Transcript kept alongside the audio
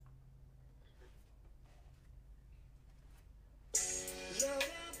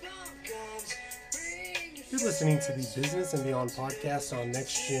You're listening to the Business and Beyond podcast on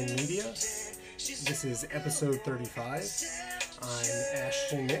Next Gen Media. This is episode 35. I'm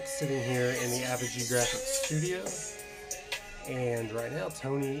Ashton Nick, sitting here in the Avigi Graphics studio. And right now,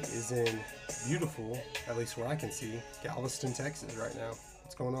 Tony is in beautiful, at least where I can see, Galveston, Texas right now.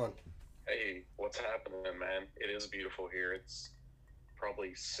 What's going on? Hey, what's happening, man? It is beautiful here. It's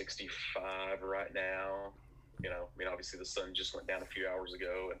probably 65 right now. Obviously the sun just went down a few hours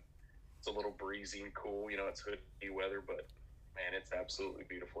ago, and it's a little breezy and cool. It's hoodie weather, but man, it's absolutely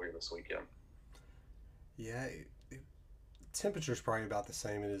beautiful here this weekend. Yeah, temperature's probably about the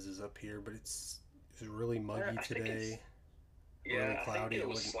same as up here, but it's really muggy today. Really I cloudy. think it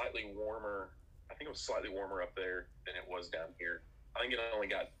was slightly warmer. I think it was slightly warmer up there than it was down here. I think it only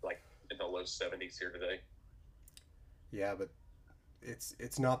got like in the low 70s here today. Yeah, but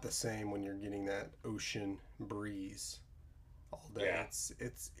it's not the same when you're getting that ocean breeze all day. Yeah.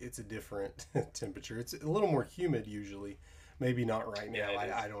 It's a different temperature. It's a little more humid usually. Maybe not right now.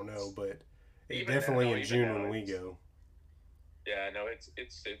 Yeah, I don't know, but Even definitely now- in even June now when we it's- go. Yeah, no,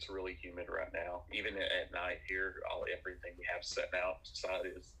 it's really humid right now. Even at night here, everything we have set outside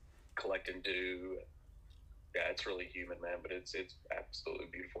is collecting dew. Yeah, it's really humid, man, but it's absolutely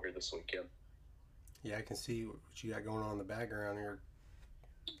beautiful here this weekend. Yeah, I can see what you got going on in the background here.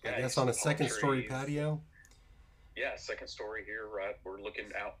 Yeah, I guess some on a palm second story trees. patio. Yeah, second story here, right? We're looking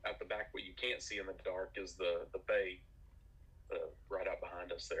out the back. What you can't see in the dark is the bay, right out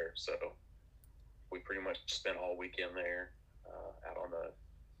behind us there. So we pretty much spent all weekend there, out on the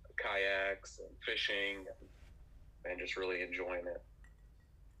kayaks and fishing, and just really enjoying it.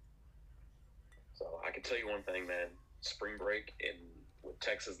 So I can tell you one thing, man. Spring break, and with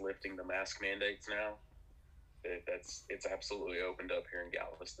Texas lifting the mask mandates now, it's absolutely opened up here in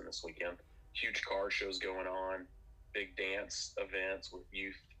Galveston this weekend. Huge car shows going on, big dance events with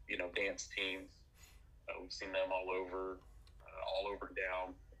youth, dance teams. We've seen them all over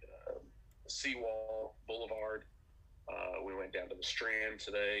down Seawall Boulevard. We went down to the Strand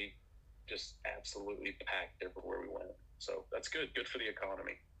today. Just absolutely packed everywhere we went. So that's good. Good for the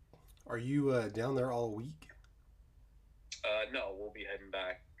economy. Are you down there all week? No, we'll be heading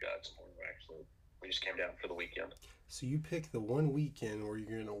back tomorrow, actually. We just came down for the weekend. So you pick the one weekend where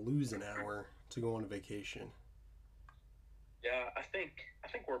you're going to lose an hour to go on a vacation. Yeah, I think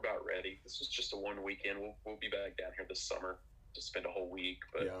we're about ready. This was just a one weekend. We'll be back down here this summer to spend a whole week,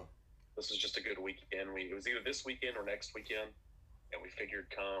 but Yeah. this is just a good weekend. It was either this weekend or next weekend, and we figured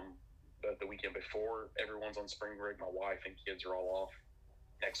come the weekend before everyone's on spring break. My wife and kids are all off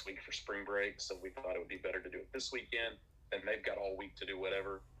next week for spring break, so we thought it would be better to do it this weekend, and they've got all week to do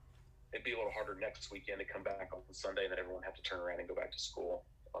whatever. It'd be a little harder next weekend to come back on Sunday, and then everyone have to turn around and go back to school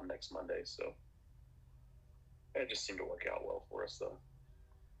on next Monday. So it just seemed to work out well for us, though.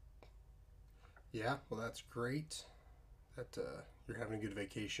 Yeah, well, that's great that you're having a good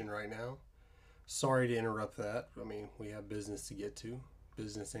vacation right now. Sorry to interrupt that. I mean, we have business to get to,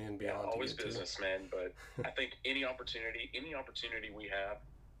 business and Yeah, beyond. always to get business, man. But I think any opportunity we have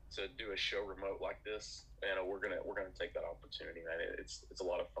to do a show remote like this, we're gonna take that opportunity, man. It's a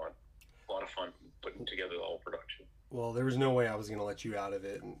lot of fun. A lot of fun putting together the whole production. Well, there was no way I was going to let you out of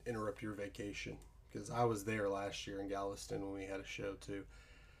it and interrupt your vacation because I was there last year in Galveston when we had a show too.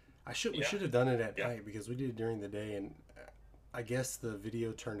 We Yeah. should have done it at Yeah. night because we did it during the day, and I guess the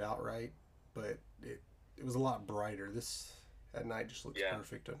video turned out right, but it was a lot brighter. This at night just looks Yeah. Yeah,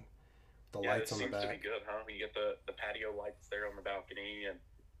 perfect, and the this lights on the seems to be back. good, huh? You get the patio lights there on the balcony and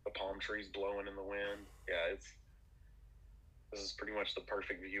the palm trees blowing in the wind. Yeah, this is pretty much the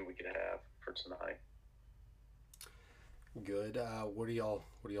perfect view we could have for tonight. Good. What are y'all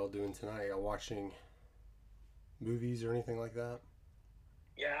doing tonight? Are y'all watching movies or anything like that?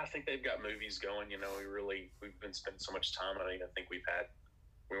 Yeah, I think they've got movies going. We've been spending so much time on it. I think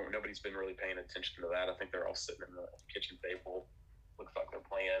nobody's been really paying attention to that. I think they're all sitting in the kitchen table. Looks like they're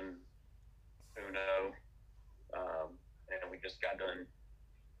playing Uno. And we just got done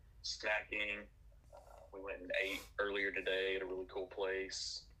snacking. We went and ate earlier today at a really cool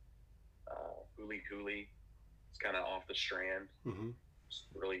place. Huli Huli. It's kind of off the Strand. Mm-hmm. Just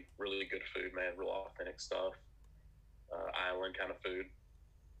really, really good food, man. Real authentic stuff. Island kind of food.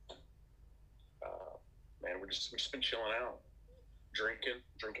 Man, we've just been chilling out, drinking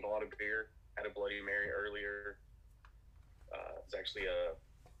a lot of beer. Had a Bloody Mary earlier. It's actually a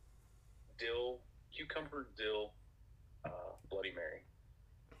cucumber dill Bloody Mary.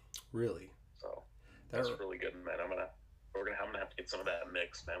 Really? So That that's really good, man. I'm gonna have to get some of that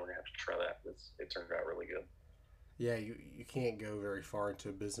mix, man. We're gonna have to try that. It turned out really good. Yeah, you can't go very far into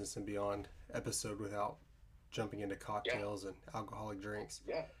a Business and Beyond episode without jumping into cocktails and alcoholic drinks.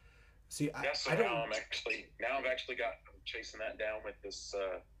 Yeah. See, Yeah, so I don't. I'm chasing that down with this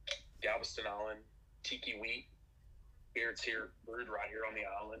Galveston Island Tiki Wheat beer. It's here brewed right here on the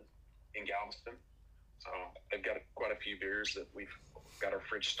island in Galveston. So I've got quite a few beers that we've got our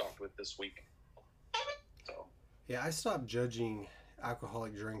fridge stocked with this week. So Yeah, I stopped judging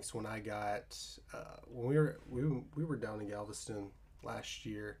alcoholic drinks when I got when we were down in Galveston last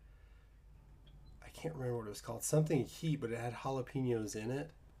year. I can't remember what it was called. Something heat, but it had jalapenos in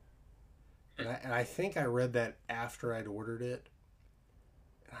it. And I think I read that after I'd ordered it.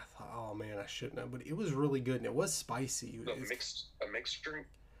 And I thought, oh man, I shouldn't have. But it was really good, and it was spicy. a mixed drink.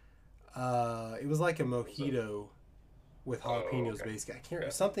 It was like a mojito with jalapenos, okay. basically. I can't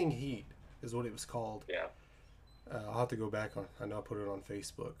remember. Something heat is what it was called. Yeah. I'll have to go back on. I know I put it on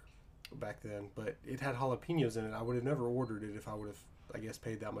Facebook back then, but it had jalapenos in it. I would have never ordered it if I would have, I guess,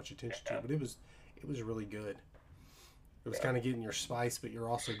 paid that much attention to it. But it was really good. It was kind of getting your spice, but you're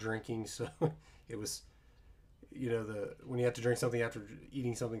also drinking, so it was, when you have to drink something after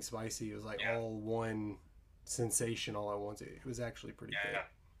eating something spicy, it was like all one sensation all at once. It was actually pretty good.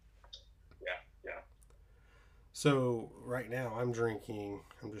 Yeah. So right now I'm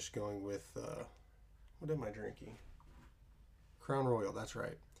just going with, what am I drinking? Crown Royal, that's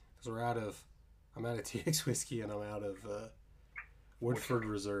right. Because I'm out of TX whiskey and I'm out of Woodford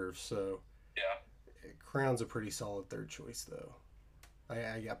Reserve, so Crown's a pretty solid third choice, though.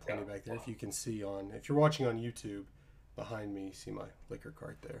 I got plenty back there. If you can see if you're watching on YouTube, behind me, you see my liquor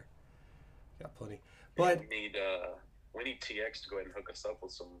cart there. Got plenty. But we need TX to go ahead and hook us up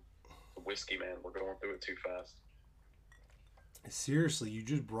with some whiskey, man. We're going through it too fast. Seriously, you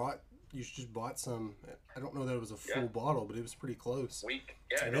just bought some. I don't know that it was a full bottle, but it was pretty close.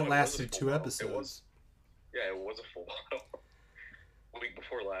 And it lasted 2 episodes. It was a full bottle. Week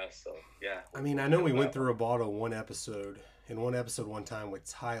before last, so yeah. I mean, I know we went through a bottle one episode one time with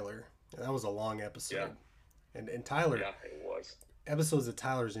Tyler, and that was a long episode. And Tyler, it was. Episodes that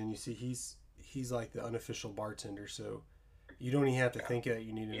Tyler's in, you see, he's like the unofficial bartender, so you don't even have to think that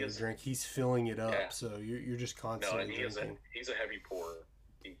you need another drink. He's filling it up, so you're just constantly drinking. He's a heavy pourer.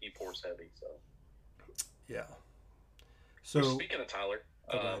 He pours heavy, so. Yeah. So speaking of Tyler.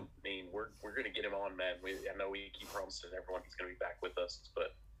 I mean, we're going to get him on, man. I know we keep promising everyone he's going to be back with us,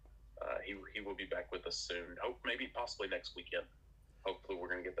 but he will be back with us soon. Possibly next weekend. Hopefully, we're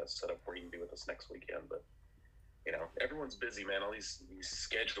going to get that set up where he can be with us next weekend. But everyone's busy, man. All these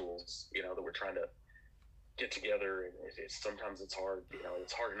schedules, that we're trying to get together, and sometimes it's hard.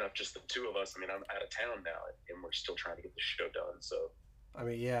 It's hard enough just the two of us. I mean, I'm out of town now, and we're still trying to get the show done. So, I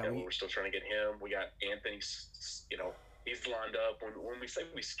mean, we're still trying to get him. We got Anthony. He's lined up. When we say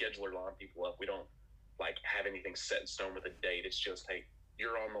we schedule or line people up, we don't have anything set in stone with a date. It's just, hey,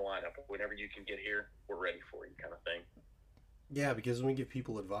 you're on the lineup. Whenever you can get here, we're ready for you, kind of thing. Yeah, because when we give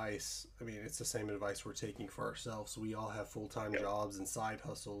people advice, I mean, it's the same advice we're taking for ourselves. We all have full-time jobs and side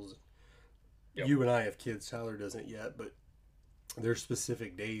hustles. You and I have kids. Tyler doesn't yet, but there's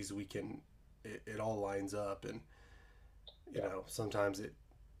specific days it all lines up, and sometimes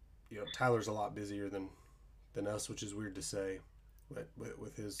Tyler's a lot busier than us, which is weird to say, but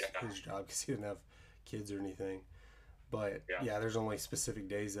with his job, because he didn't have kids or anything. But there's only specific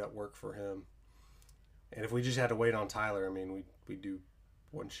days that work for him. And if we just had to wait on Tyler, I mean, we do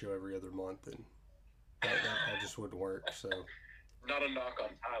one show every other month, and that just wouldn't work. So not a knock on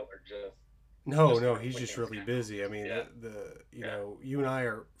Tyler, just no, he's just really busy. I mean, you and I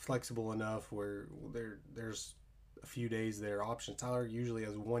are flexible enough where there's a few days there options. Tyler usually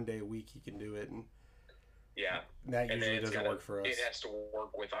has 1 day a week he can do it, and that usually doesn't work for us. It has to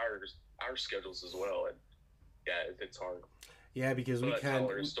work with our schedules as well, and it's hard. Yeah, because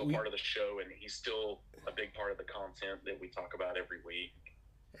Tyler is still part of the show, and he's still a big part of the content that we talk about every week.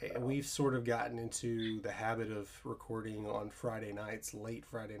 We've sort of gotten into the habit of recording on Friday nights, late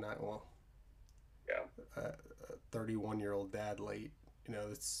Friday night. Well, 31-year-old dad late.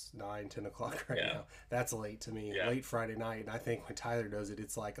 It's 9-10 o'clock now. That's late to me. Late Friday night, and I think when Tyler does it,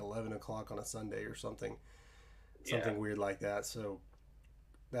 it's like 11 o'clock on a Sunday or something weird like that. So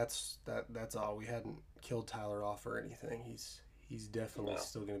that's all. We hadn't killed Tyler off or anything. He's definitely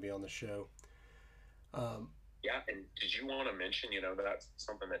still going to be on the show. And did you want to mention, that's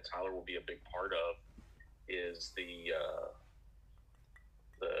something that Tyler will be a big part of, is the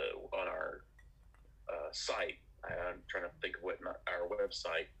on our site. I'm trying to think of our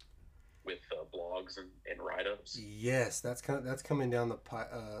website with blogs and write-ups. Yes, that's coming down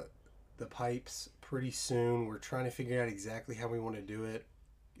the pipes pretty soon. We're trying to figure out exactly how we want to do it.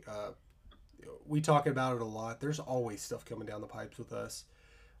 We talk about it a lot. There's always stuff coming down the pipes with us,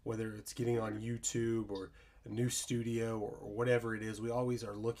 whether it's getting on YouTube or a new studio or whatever it is, we always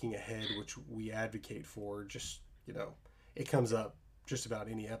are looking ahead, which we advocate for. Just, it comes up just about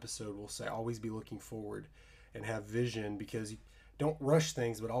any episode. We'll say always be looking forward and have vision, because you don't rush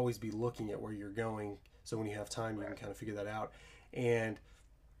things, but always be looking at where you're going. So when you have time, you can kind of figure that out. And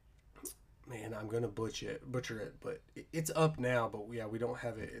man, I'm going to butcher it, but it's up now, but yeah, we don't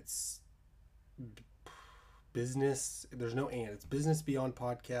have it. It's business. There's no and. It's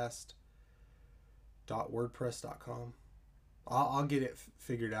businessbeyondpodcast.wordpress.com. I'll get it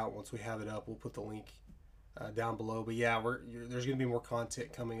figured out once we have it up. We'll put the link down below. But yeah, there's going to be more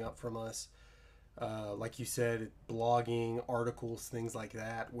content coming up from us. Like you said, blogging, articles, things like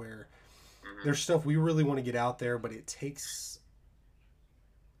that, where there's stuff we really want to get out there, but it takes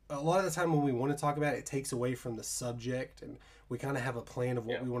a lot of the time when we want to talk about it, it takes away from the subject, and we kind of have a plan of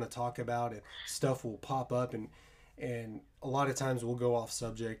what we want to talk about, and stuff will pop up, and a lot of times we'll go off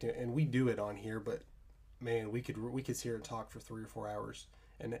subject, and we do it on here, but man, we could sit here and talk for 3 or 4 hours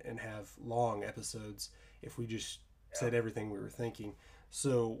and have long episodes if we just said everything we were thinking.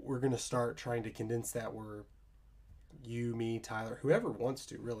 So we're going to start trying to condense that, where you, me, Tyler, whoever wants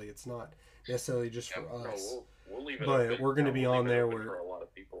to, really, it's not necessarily just for us. We'll leave it but open. We're going to be on there for a lot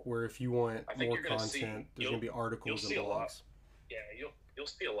of people. where if you want more content, there's going to be articles and blogs. Yeah, you'll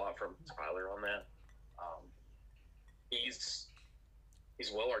see a lot from Tyler on that. He's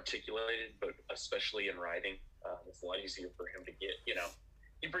well articulated, but especially in writing, it's a lot easier for him to get.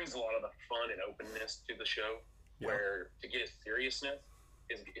 He brings a lot of the fun and openness to the show, where to get his seriousness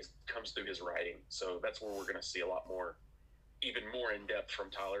comes through his writing. So that's where we're going to see a lot more, even more in depth from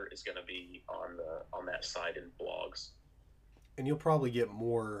Tyler is going to be on that side in blogs. And you'll probably get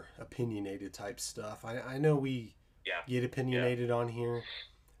more opinionated type stuff. I know we get opinionated on here.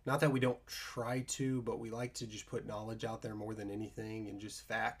 Not that we don't try to, but we like to just put knowledge out there more than anything, and just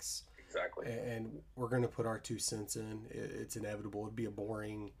facts. Exactly. And we're going to put our 2 cents in. It's inevitable. It'd be a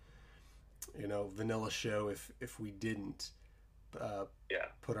boring, vanilla show if we didn't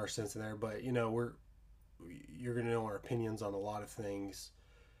put our cents in there. But, you're going to know our opinions on a lot of things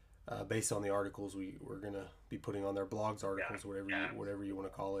based on the articles we're going to be putting on there, blogs, articles, whatever you want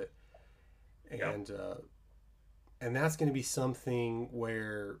to call it. And that's going to be something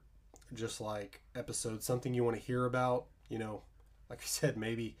where, just like episodes, something you want to hear about, like I said,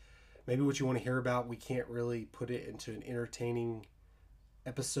 maybe what you want to hear about, we can't really put it into an entertaining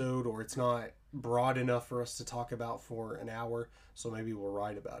episode, or it's not broad enough for us to talk about for an hour. So maybe we'll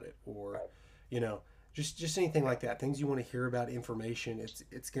write about it, or, just anything like that. Things you want to hear about, information.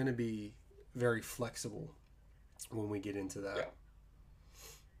 It's going to be very flexible when we get into that. Yeah.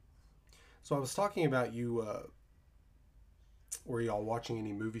 So I was talking about you, were y'all watching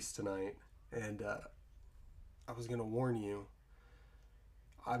any movies tonight? And I was going to warn you,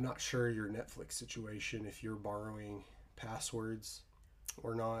 I'm not sure your Netflix situation, if you're borrowing passwords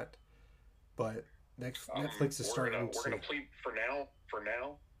or not, but Netflix is starting to... We're going to plead for now,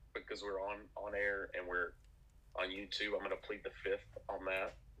 because we're on air and we're on YouTube. I'm going to plead the 5th on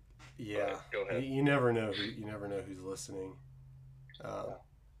that. Yeah. Go ahead. You never know who's listening.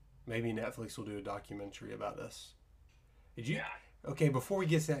 Maybe Netflix will do a documentary about us. Did you? Yeah. Okay, before we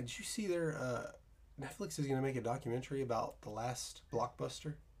get to that, did you see Netflix is going to make a documentary about the last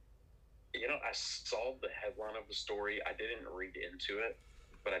Blockbuster? I saw the headline of the story. I didn't read into it,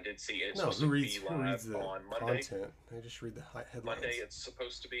 but I did see it. Who reads the on Monday. Content? I just read the headlines. Monday it's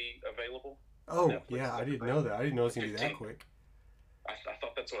supposed to be available. Oh, Netflix, I didn't know that. I didn't know it was going to be that quick. I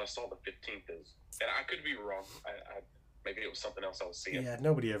thought that's what I saw, the 15th is. And I could be wrong. Maybe it was something else I was seeing. Yeah,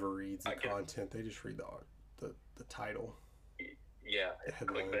 nobody ever reads the content. They just read the title. Yeah,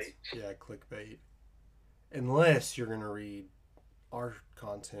 clickbait. Yeah, clickbait. Unless you're going to read our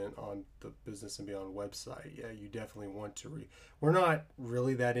content on the Business and Beyond website. Yeah, you definitely want to read. We're not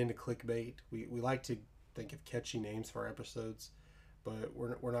really that into clickbait. We like to think of catchy names for our episodes, but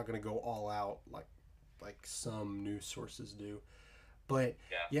we're not going to go all out like some news sources do. But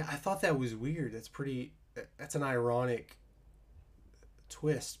yeah, I thought that was weird. That's an ironic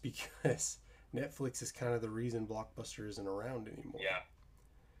twist, because Netflix is kind of the reason Blockbuster isn't around anymore. Yeah.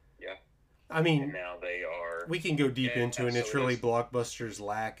 I mean, and now they are. We can go deep into it, and it's really Blockbuster's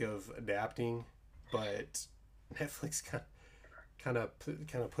lack of adapting, but Netflix kind of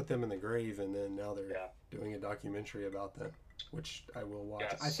put them in the grave, and then now they're doing a documentary about them, which I will watch.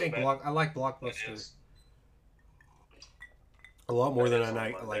 I like Blockbuster a lot more than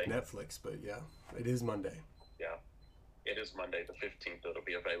I like Netflix, but yeah, it is Monday. Yeah, it is Monday the 15th. It'll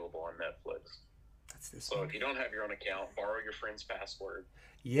be available on Netflix. So if you don't have your own account, borrow your friend's password.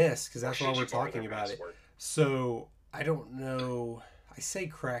 Yes, because that's why we're talking about it. So I don't know. I say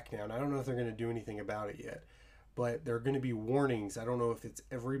crackdown. I don't know if they're going to do anything about it yet, but there are going to be warnings. I don't know if it's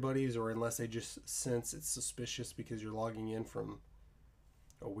everybody's or unless they just sense it's suspicious because you're logging in from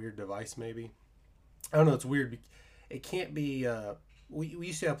a weird device, maybe. I don't know. It's weird. It can't be. We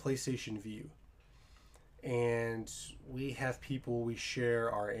used to have PlayStation View, and we have people we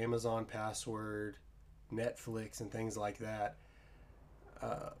share our Amazon password, Netflix, and things like that.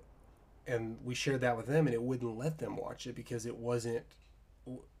 And we shared that with them, and it wouldn't let them watch it because it wasn't.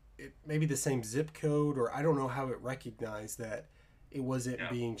 It maybe the same zip code, or I don't know how it recognized that it wasn't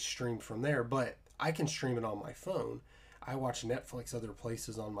being streamed from there. But I can stream it on my phone. I watch Netflix other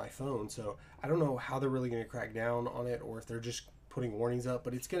places on my phone, so I don't know how they're really going to crack down on it, or if they're just putting warnings up.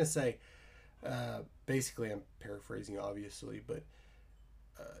 But it's going to say, basically, I'm paraphrasing, obviously, but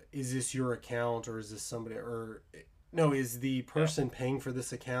is this your account, or is this somebody, or no, is the person paying for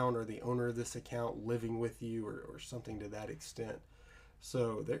this account or the owner of this account living with you, or something to that extent.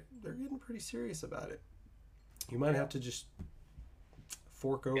 So they're getting pretty serious about it. You might have to just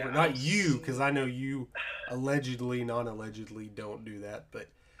fork over. Not you, because I know you allegedly, non-allegedly don't do that, but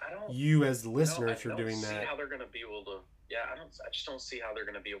you as the listener, if you're doing that. I don't see how they're going to be able to. Yeah, I just don't see how they're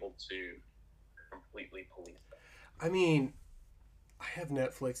going to be able to completely police that. I mean, I have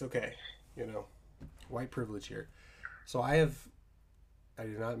Netflix. Okay, white privilege here. So I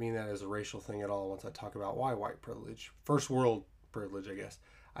do not mean that as a racial thing at all once I talk about why white privilege. First world privilege, I guess.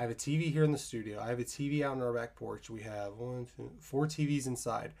 I have a TV here in the studio. I have a TV out on our back porch. We have 4 TVs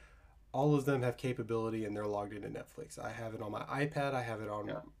inside. All of them have capability, and they're logged into Netflix. I have it on my iPad. I have it on,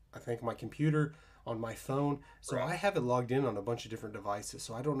 I think, my computer, on my phone. So I have it logged in on a bunch of different devices.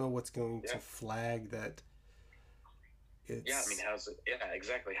 So I don't know what's going to flag that it's... Yeah, I mean, how's it... Yeah,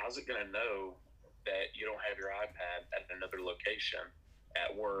 exactly. How's it going to know that you don't have your iPad at another location,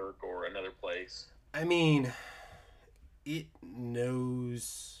 at work or another place? I mean... It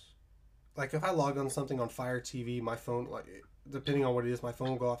knows, like if I log on something on Fire TV, my phone, like depending on what it is, my phone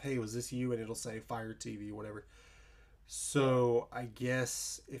will go off, hey, was this you? And it'll say Fire TV, whatever. So I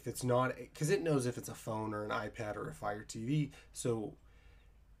guess if it's not, because it knows if it's a phone or an iPad or a Fire TV, so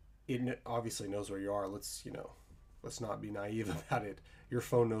it obviously knows where you are. Let's not be naive about it. Your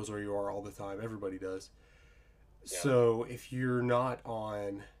phone knows where you are all the time. Everybody does. Yeah. So if you're not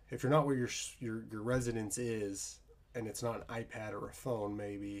where your residence is, and it's not an iPad or a phone,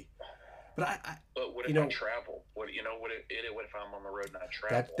 maybe. But But what if I travel? What if I'm on the road and I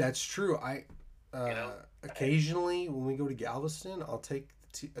travel? That's true. Occasionally when we go to Galveston, I'll take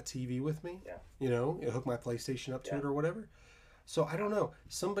a TV with me. Yeah. Hook my PlayStation up to it or whatever. So I don't know.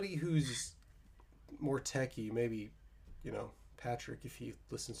 Somebody who's more techie, maybe, Patrick, if he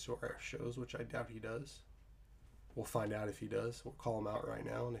listens to our shows, which I doubt he does. We'll find out if he does. We'll call him out right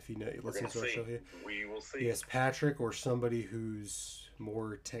now, and if he listens to our show here, we will see. Yes, Patrick, or somebody who's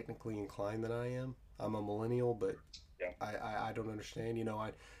more technically inclined than I am. I'm a millennial, but I don't understand.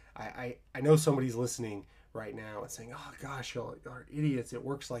 I know somebody's listening right now and saying, "Oh gosh, y'all are idiots. It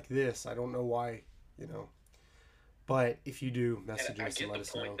works like this. I don't know why." But if you do, message us and let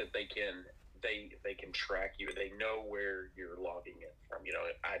us know. I get the point that they can track you. They know where you're logging in from.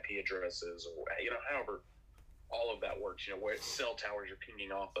 IP addresses or however. All of that works, where cell towers you're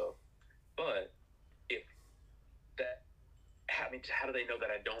pinging off of. But if that, how do they know that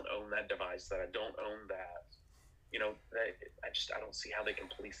I don't own that device, that I don't own that? I don't see how they can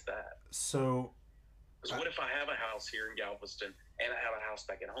police that. So, because what if I have a house here in Galveston and I have a house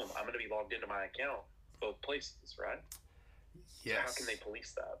back at home? I'm going to be logged into my account both places, right? Yes. So how can they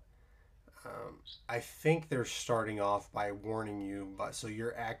police that? I think they're starting off by warning you, so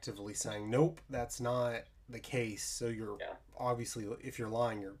you're actively saying, nope, that's not the case. So you're obviously, if you're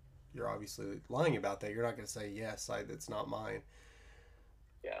lying, you're obviously lying about that. You're not going to say, yes, it's not mine.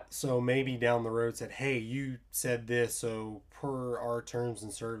 Yeah. So maybe down the road said, hey, you said this, so per our terms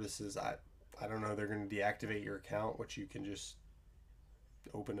and services, I don't know, they're going to deactivate your account, which you can just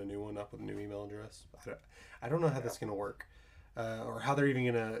open a new one up with a new email address. I don't know how that's going to work. Or how they're even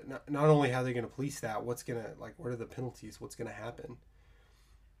going to, not only how they're going to police that, what's going to, what are the penalties? What's going to happen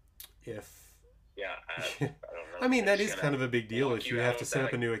if... Yeah, I don't know. I mean, that is kind of a big deal. If you have to set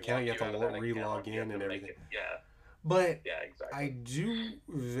up a new account, you have to re-log in and everything. But exactly. I do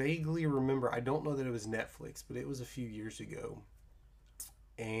vaguely remember, I don't know that it was Netflix, but it was a few years ago.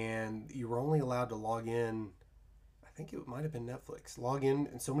 And you were only allowed to log in, I think it might have been Netflix, log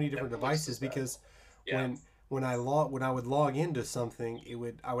in so many different devices because when I would log into something,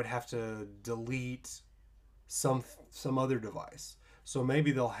 I would have to delete some other device. So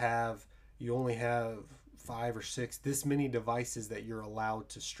maybe you only have 5 or 6, this many devices that you're allowed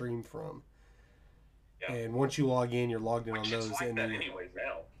to stream from. Yeah. And once you log in, you're logged in Which on is those. like And that then anyways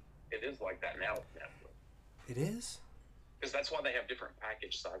now. It is like that now with Netflix. it is? Because that's why they have different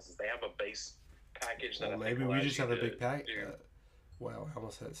package sizes. They have a base package that Well, I think maybe we allows just you have a to big pack. do. Wow, I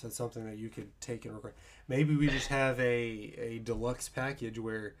almost said something that you could take and record. Maybe we just have a deluxe package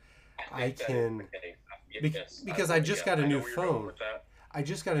where I think that is can. the case. Yes, Because I just got a I know new where you're going phone. with that. I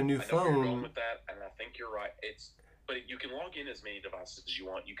just got a new I know where you're going phone. with that, and I think you're right. But you can log in as many devices as you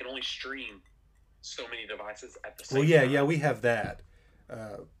want. You can only stream so many devices at the same Well, time. yeah, we have that.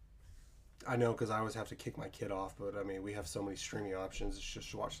 I know because I always have to kick my kid off, but I mean, we have so many streaming options. It's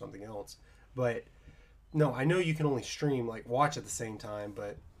just to watch something else. But no, I know you can only stream, like watch at the same time.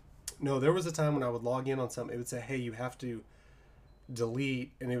 But no, there was a time when I would log in on something. It would say, "Hey, you have to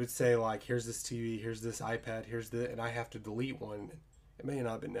delete," and it would say like, "Here's this TV, here's this iPad, here's the," and I have to delete one. It may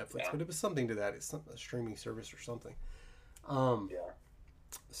not have been Netflix, but it was something to that. It's a streaming service or something. Yeah.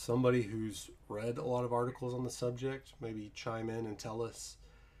 Somebody who's read a lot of articles on the subject, maybe chime in and tell us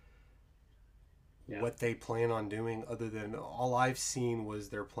what they plan on doing, other than all I've seen was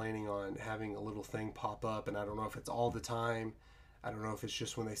they're planning on having a little thing pop up, and I don't know if it's all the time. I don't know if it's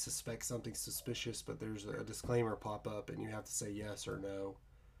just when they suspect something suspicious, but there's a disclaimer pop up and you have to say yes or no.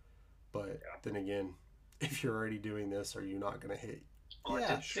 But then again, if you're already doing this, are you not going to hit? Well,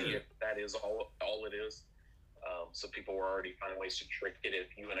 I did see it. That is all it is. So people were already finding ways to trick it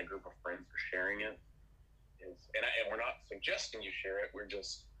if you and a group of friends are sharing it. And we're not suggesting you share it.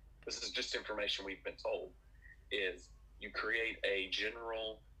 This is just information we've been told. Is you create a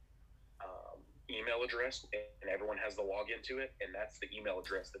general email address, and everyone has the login to it, and that's the email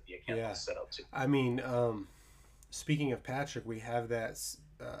address that the account is set up to. I mean, speaking of Patrick, we have that.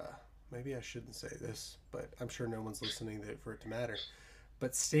 Maybe I shouldn't say this, but I'm sure no one's listening for it to matter.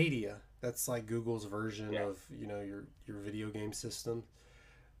 But Stadia, that's like Google's version of your video game system.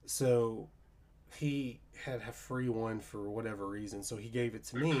 So he had a free one for whatever reason, so he gave it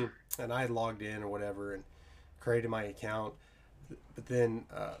to me, and I logged in or whatever and created my account. But then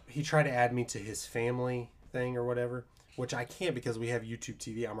he tried to add me to his family thing or whatever, which I can't because we have YouTube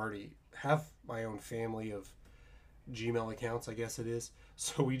TV. I'm already have my own family of Gmail accounts, I guess it is.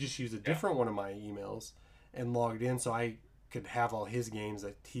 So we just used a different one of my emails and logged in so I could have all his games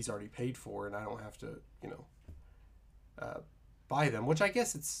that he's already paid for, and I don't have to, buy them, which I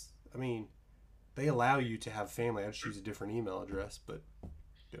guess they allow you to have family. I just use a different email address, but,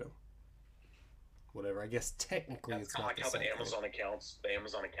 whatever. I guess technically it's not like the how same the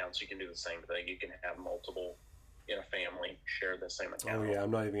Amazon accounts, you can do the same thing. You can have multiple in a family share the same account. Oh yeah,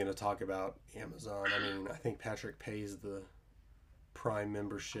 I'm not even going to talk about Amazon. I mean, I think Patrick pays the Prime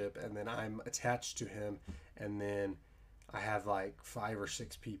membership, and then I'm attached to him, and then I have like 5 or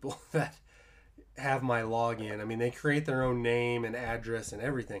 6 people that have my login. I mean, they create their own name and address and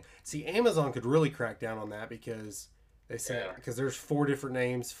everything. See, Amazon could really crack down on that because they say because there's 4 different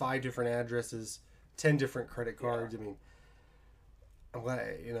names, 5 different addresses, 10 different credit cards. I mean, I'm glad,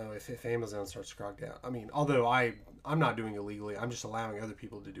 if Amazon starts to crack down. I mean, although I'm not doing it illegally, I'm just allowing other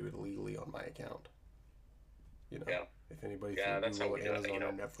people to do it illegally on my account. If anybody that's how we do it. Amazon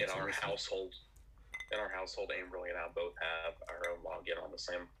or Netflix in our household, Amberly and I both have our own login on the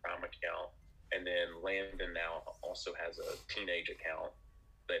same Prime account, and then Landon now also has a teenage account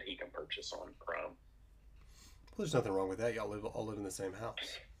that he can purchase on Prime. Well, there's nothing wrong with that. Y'all all live in the same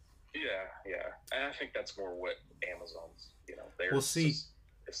house. Yeah, and I think that's more what Amazon's, is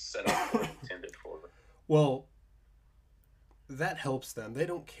set up and intended for. Well, that helps them. They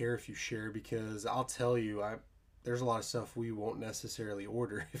don't care if you share because I'll tell you, there's a lot of stuff we won't necessarily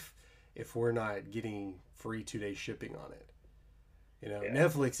order if we're not getting free 2-day shipping on it.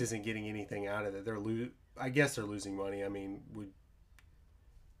 Netflix isn't getting anything out of it. I guess they're losing money. I mean,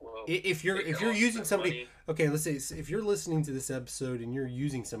 if you're using somebody, okay, let's say if you're listening to this episode and you're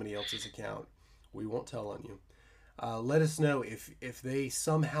using somebody else's account, we won't tell on you. Let us know if they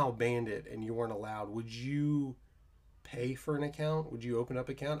somehow banned it and you weren't allowed. Would you pay for an account? Would you open up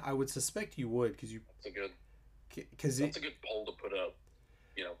an account? I would suspect you would because you. That's a good poll to put up.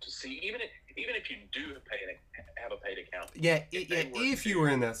 To see even if you do have a paid account. Yeah, if you were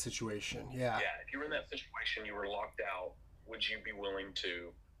in that situation, yeah. Yeah, if you were in that situation, you were locked out. Would you be willing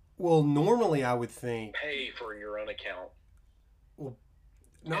to? Well, normally I would think pay for your own account. Well,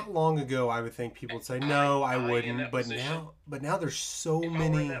 not long ago, I would think people would say no, I wouldn't. But now there's so many. If I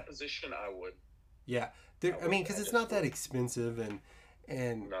were in that position, I would. Yeah, because it's not that expensive,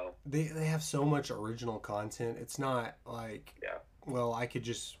 and no. they have so much original content. It's not like well, I could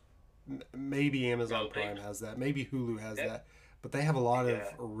just maybe Amazon Prime has that, maybe Hulu has that, but they have a lot of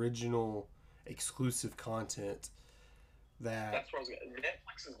original exclusive content that. That's what I was going.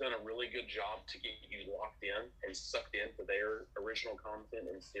 Netflix has done a really good job to get you locked in and sucked into their original content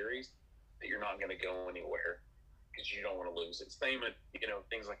and series that you're not going to go anywhere because you don't want to lose it. Same with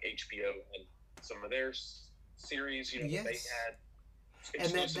things like HBO and some of their series that they Yes. had And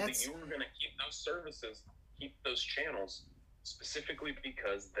exclusively. that's You were going to keep those services, keep those channels specifically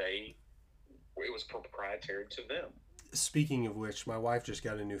because it was proprietary to them. Speaking of which, my wife just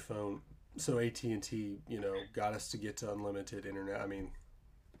got a new phone, so AT&T, got us to get to unlimited internet. I mean,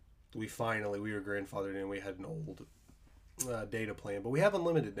 we were grandfathered in. We had an old data plan, but we have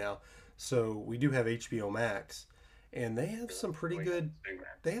unlimited now. So we do have HBO Max, and they have some pretty good.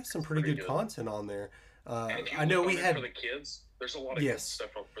 They have some pretty good content on there. I know we had for the kids. There's a lot of good stuff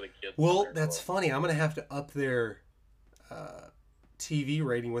for the kids. Well, that's funny. I'm gonna have to up their TV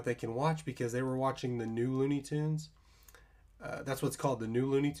rating, what they can watch, because they were watching the new Looney Tunes. That's what's called, the new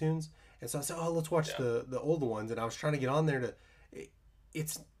Looney Tunes. And so I said, "Oh, let's watch the old ones." And I was trying to get on there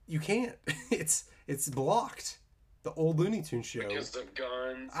you can't. It's blocked. The old Looney Tunes show. Because of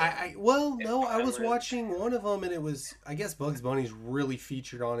guns. I was watching one of them, and it was, I guess Bugs Bunny's really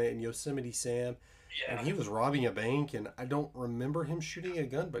featured on it, and Yosemite Sam. Yeah. And he was robbing a bank, and I don't remember him shooting a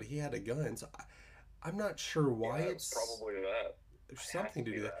gun, but he had a gun. So I'm not sure why it's probably that. There's something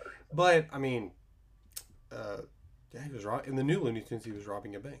to do that. But I mean, he was in the new Looney Tunes. He was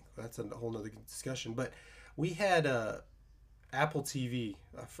robbing a bank. That's a whole nother discussion. But we had Apple TV,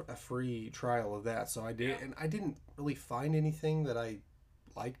 a free trial of that. So I did, and I didn't really find anything that I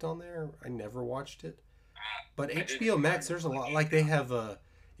liked on there. I never watched it. But HBO Max, there's a lot. Like they have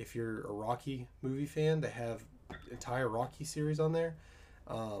if you're a Rocky movie fan, they have entire Rocky series on there.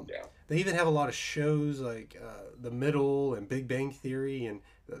 They even have a lot of shows like The Middle and Big Bang Theory and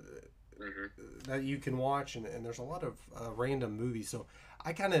that you can watch, and there's a lot of random movies. So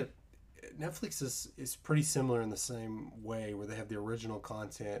Netflix is pretty similar in the same way, where they have the original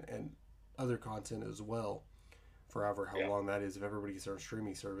content and other content as well, forever how long that is if everybody gets their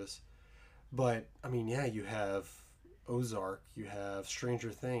streaming service. But I mean, you have Ozark, you have Stranger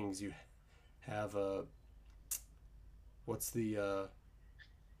Things, you have what's the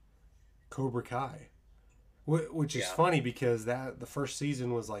Cobra Kai, which is funny because the first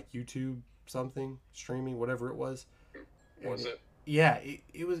season was like YouTube something streaming, whatever it was. Was it? Yeah,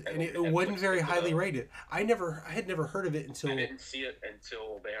 it was, and it wasn't very highly rated. I had never heard of it until I didn't see it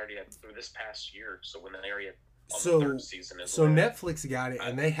until they already had through this past year. So when they already had the third season, Netflix got it,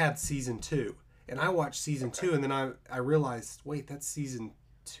 and they had season 2, and I watched season 2, and then I realized, wait, that's season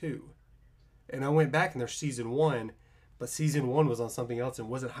 2, and I went back and there's season 1, but season 1 was on something else and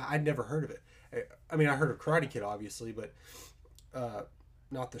wasn't. I'd never heard of it. I mean, I heard of Karate Kid obviously, but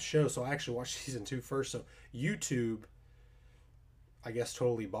not the show. So I actually watched season 2 first. So YouTube, I guess,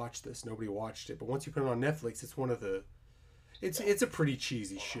 totally botched this. Nobody watched it. But once you put it on Netflix, it's one of the. It's a pretty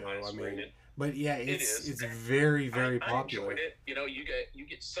cheesy show. I mean, but yeah, it's very, very popular. I enjoyed it. You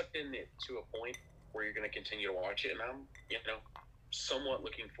get sucked in it to a point where you're going to continue to watch it, and I'm somewhat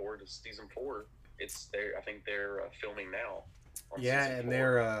looking forward to season 4. I think they're filming now. Yeah, and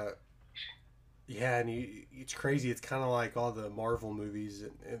they're and it's crazy. It's kind of like all the Marvel movies,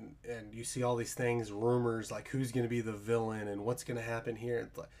 and you see all these things, rumors like who's going to be the villain and what's going to happen here.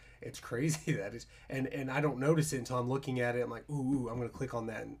 It's crazy that is, and I don't notice it until I'm looking at it. I'm like, ooh, I'm going to click on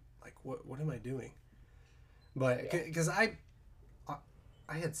that, and like, what am I doing? But because I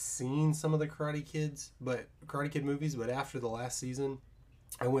had seen some of the Karate Kid movies, but after the last season,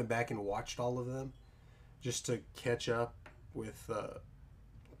 I went back and watched all of them just to catch up with,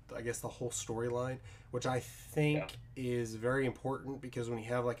 I guess, the whole storyline, which I think is very important, because when you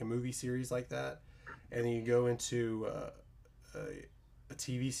have like a movie series like that, and then you go into a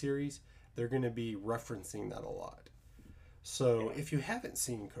TV series, they're going to be referencing that a lot. So if you haven't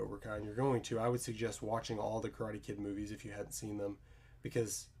seen Cobra Kai and you're going to, I would suggest watching all the Karate Kid movies if you hadn't seen them,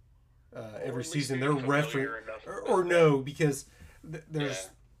 because every season they're referencing, because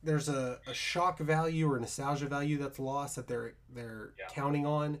there's a shock value or nostalgia value that's lost that they're counting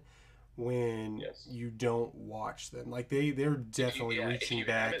on when you don't watch them. Like they're definitely reaching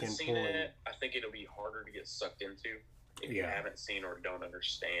back and pulling. I think it'll be harder to get sucked into if you haven't seen or don't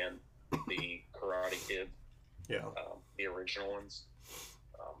understand the Karate Kid, the original ones.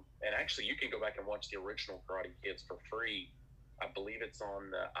 And actually, you can go back and watch the original Karate Kids for free. I believe it's on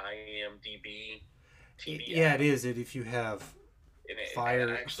the IMDb TV. Yeah, it is. If you have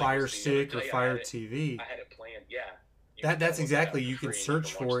Fire Stick or Fire TV. I had it planned. That's exactly. You can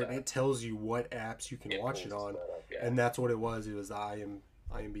search for it, and it tells you what apps you can watch it on, and that's what it was. It was the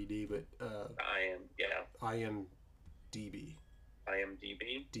IMDb, but IMDb.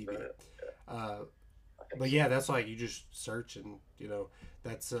 IMDb. DB. I think But so. yeah, that's like you just search and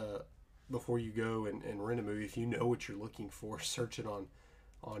that's before you go and rent a movie. If you know what you're looking for, search it on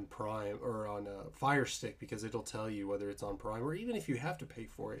Prime or on Fire Stick, because it'll tell you whether it's on Prime, or even if you have to pay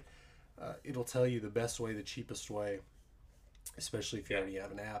for it, it'll tell you the best way, the cheapest way, especially if you Yeah, already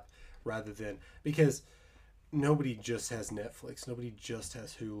have an app, rather than because nobody just has Netflix, nobody just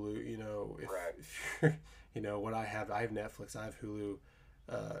has Hulu. right. If you're, what I have Netflix, I have Hulu,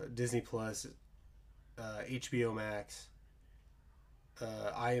 Disney Plus, HBO Max,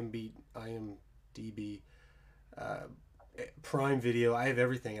 IMDb, uh, Prime Video. I have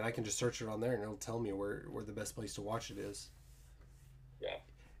everything, and I can just search it on there, and it'll tell me where the best place to watch it is. Yeah,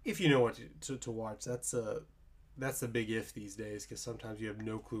 If you know what to watch, that's the big if these days, because sometimes you have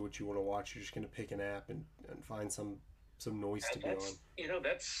no clue what you want to watch. You're just going to pick an app and find some noise to and be on.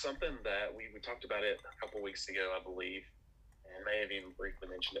 that's something that we talked about it a couple weeks ago, I believe, and may have even briefly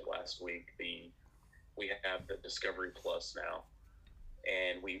mentioned it last week. We have the Discovery Plus now,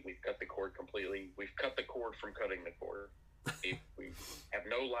 and we've cut the cord completely. We've cut the cord from cutting the cord. We have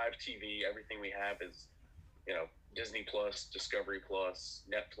no live TV. Everything we have is, Disney Plus, Discovery Plus,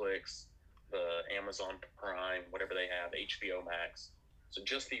 Netflix, the Amazon Prime, whatever they have, HBO Max. So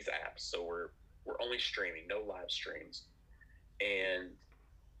just these apps. So we're only streaming, no live streams, and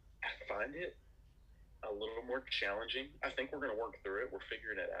I find it a little more challenging. I think we're going to work through it. We're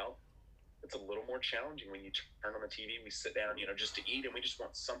figuring it out. It's a little more challenging when you turn on the TV. We sit down, just to eat, and we just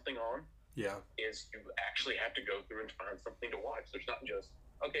want something on. Yeah. Is you actually have to go through and find something to watch. There's not just,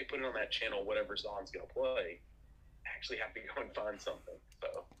 okay, put it on that channel, whatever's on's going to play. Actually have to go and find something.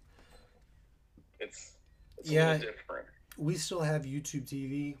 So it's a Yeah, little different. we still have YouTube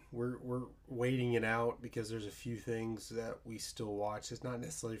TV. We're waiting it out because there's a few things that we still watch. It's not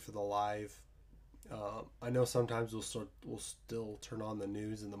necessarily for the live. I know sometimes we'll still turn on the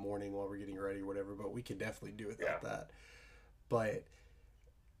news in the morning while we're getting ready or whatever, but we can definitely do without that. But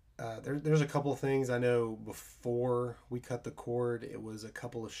there's a couple things I know. Before we cut the cord, it was a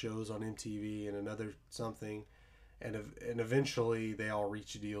couple of shows on MTV and another something, and eventually they all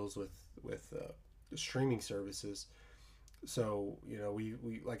reached deals with streaming services. So we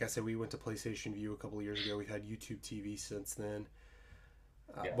like I said, we went to PlayStation View a couple of years ago. We've had YouTube TV since then,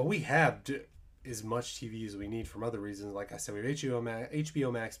 Yeah. but we have as much TV as we need from other reasons. Like I said, we have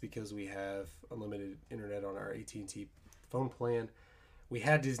HBO Max because we have unlimited internet on our AT&T phone plan. We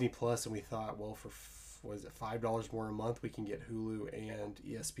had Disney Plus, and we thought, well, for was it $5 more a month, we can get Hulu and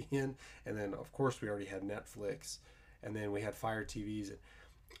ESPN, and then of course we already had Netflix, and then we had Fire TVs.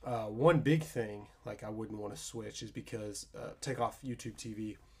 One big thing, like I wouldn't want to switch, is because take off YouTube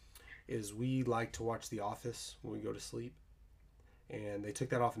TV, is we like to watch The Office when we go to sleep, and they took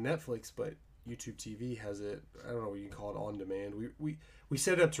that off of Netflix, but YouTube TV has it. I don't know what you can call it, on demand. We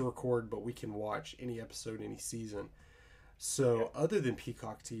set it up to record, but we can watch any episode, any season. So other than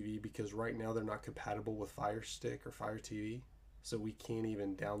Peacock TV, because right now they're not compatible with Fire Stick or Fire TV, so we can't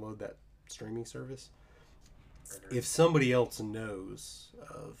even download that streaming service. If somebody else knows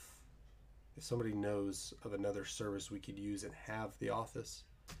of, if somebody knows of another service we could use and have The Office,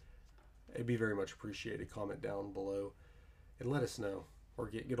 it'd be very much appreciated. Comment down below and let us know, or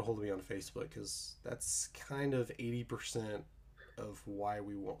get a hold of me on Facebook, because that's kind of 80% of why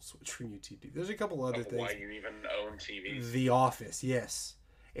we won't switch from YouTube. There's a couple other things. Why you even own TVs? The Office, yes.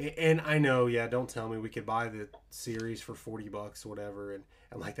 And I know, yeah, don't tell me we could buy the series for $40 or whatever, and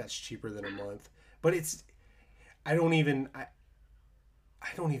like that's cheaper than a month. But it's, I don't even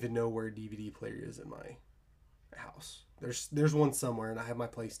know where a DVD player is in my house. There's one somewhere, and I have my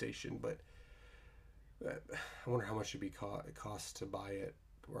PlayStation, but I wonder how much it cost to buy it,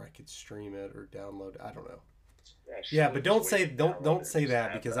 where I could stream it or download it. I don't know. Yeah, but don't say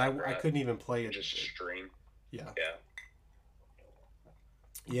that, because I couldn't even play it. Just stream. Yeah. Yeah.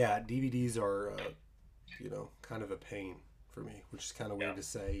 Yeah, DVDs are kind of a pain for me, which is kind of weird to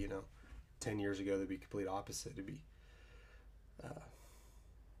say. 10 years ago they'd be complete opposite. It'd be,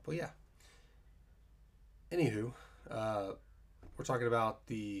 but yeah. Anywho, we're talking about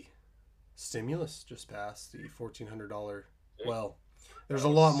the stimulus just passed, the $1,400. Well, there's a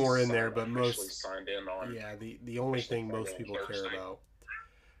lot more in there, but most signed in on. Yeah, the only thing most people care about.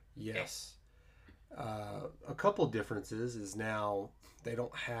 Yes. A couple differences is now they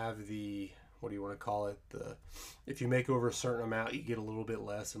don't have the, what do you want to call it? If you make over a certain amount, you get a little bit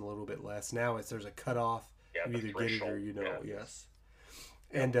less and a little bit less. Now there's a cutoff. Yeah, you either get it or yeah. Yes.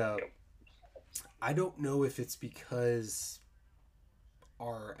 And I don't know if it's because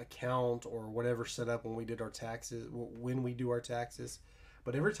our account or whatever set up when we did our taxes, when we do our taxes,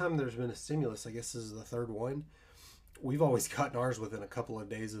 but every time there's been a stimulus, I guess this is the third one, we've always gotten ours within a couple of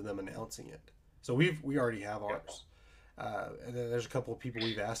days of them announcing it. So we already have ours. And then there's a couple of people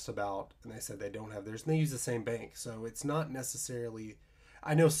we've asked about, and they said they don't have theirs, and they use the same bank. So it's not necessarily.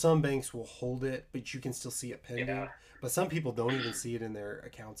 I know some banks will hold it, but you can still see it pending. Yeah. But some people don't even see it in their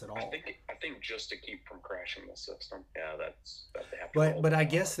accounts at all. I think just to keep from crashing the system. Yeah, that's that they have to. But I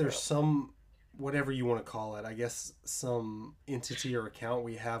guess there's some, whatever you want to call it. I guess some entity or account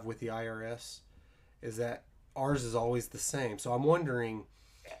we have with the IRS is that ours is always the same. So I'm wondering.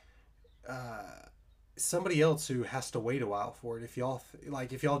 Somebody else who has to wait a while for it. If y'all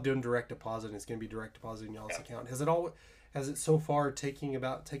doing direct deposit, and it's going to be direct deposit in y'all's account. Has it so far taken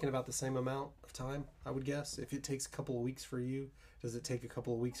about the same amount of time? I would guess if it takes a couple of weeks for you, does it take a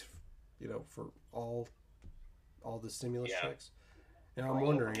couple of weeks, for all the stimulus checks? And I'm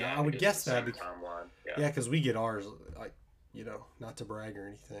wondering. I would guess that because because we get ours not to brag or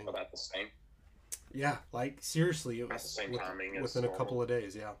anything. About the same. Yeah, like seriously, it was the same timing within a couple of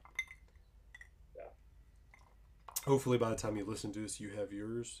days. Yeah. Hopefully, by the time you listen to this, you have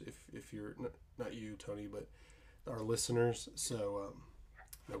yours. If you're not you, Tony, but our listeners. So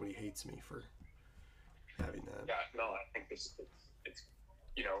nobody hates me for having that. Yeah, no, I think it's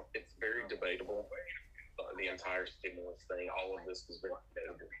very debatable. The entire stimulus thing, all of this is very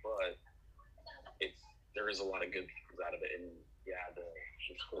debatable, but there is a lot of good things out of it. And yeah, the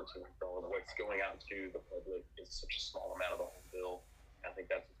 $14 what's going out to the public is such a small amount of the whole bill. I think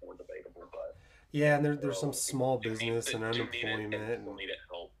that's more debatable, but. Yeah, and there's some small business and unemployment. And people need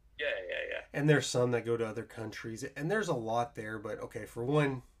help. Yeah. And there's some that go to other countries. And there's a lot there. But, okay, for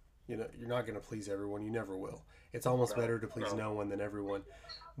one, you're not going to please everyone. You never will. It's almost better to please no one than everyone.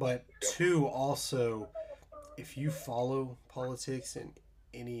 But, two, also, if you follow politics in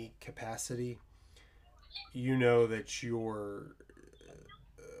any capacity, you know that you're,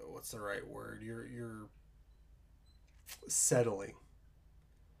 what's the right word? You're settling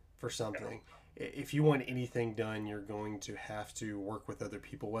for something. If you want anything done, you're going to have to work with other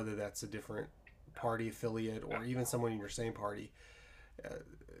people, whether that's a different party affiliate or even someone in your same party.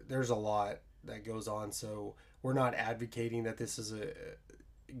 There's a lot that goes on, so we're not advocating that this is a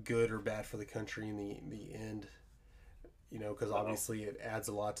good or bad for the country in the end, because obviously it adds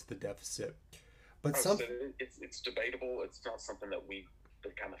a lot to the deficit. But it's debatable. It's not something that the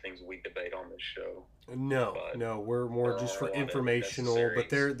kind of things we debate on this show. No, we're more just for informational.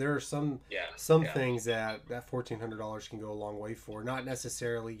 But there are some things that $1,400 can go a long way for. Not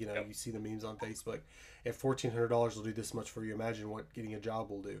necessarily, you see the memes on Facebook. If $1,400 will do this much for you, imagine what getting a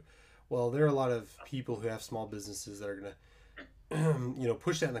job will do. Well, there are a lot of people who have small businesses that are going to,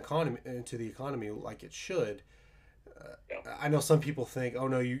 push that into the economy like it should. I know some people think, oh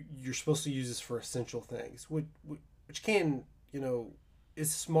no, you're supposed to use this for essential things, which can, is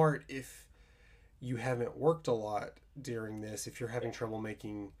smart if you haven't worked a lot during this, if you're having trouble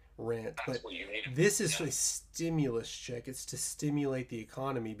making rent. But this is a stimulus check. It's to stimulate the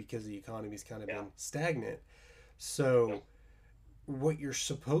economy because the economy's kind of been stagnant. So what you're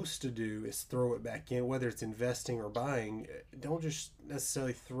supposed to do is throw it back in, whether it's investing or buying. Don't just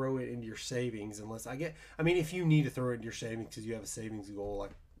necessarily throw it into your savings if you need to throw it into your savings because you have a savings goal,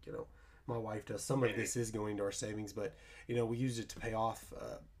 like, my wife does. Some of this is going to our savings, but we use it to pay off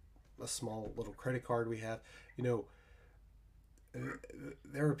a small little credit card we have.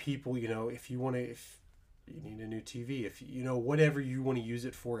 There are people, if you need a new TV, if whatever you want to use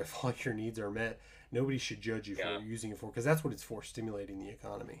it for, if all your needs are met, nobody should judge you for using it for, because that's what it's for, stimulating the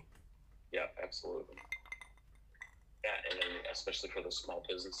economy. Yeah, absolutely. Yeah, and then especially for the small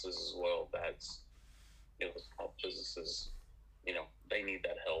businesses as well. That's the small businesses. They need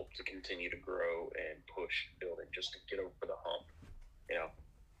that help to continue to grow and push building just to get over the hump.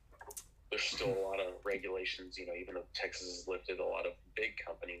 There's still a lot of regulations, even though Texas has lifted, a lot of big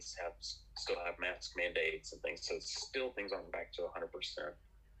companies still have mask mandates and things. So still things aren't back to 100%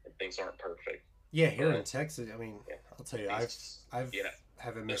 and things aren't perfect. Yeah, here in Texas, I'll tell you, I've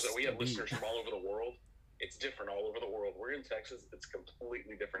haven't missed. We have listeners from all over the world. It's different all over the world. We're in Texas. It's a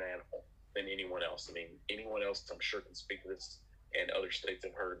completely different animal than anyone else. Anyone else, I'm sure, can speak to this. And other states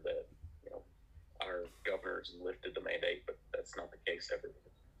have heard that, our governors lifted the mandate, but that's not the case everywhere.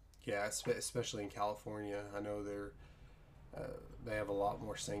 Yeah, especially in California. I know they have a lot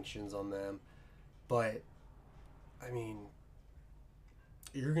more sanctions on them. But,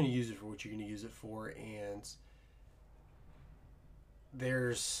 you're going to use it for what you're going to use it for. And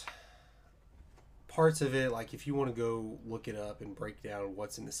there's parts of it, like if you want to go look it up and break down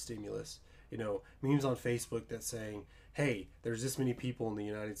what's in the stimulus, memes on Facebook that's saying, hey, there's this many people in the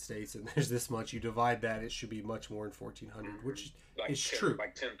United States and there's this much. You divide that, it should be much more than $1,400, which is true.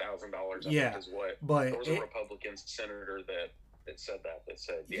 Like $10,000, think is what. But there was a Republican senator that said that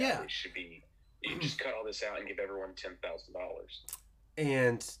said, it should be You just cut all this out and give everyone $10,000.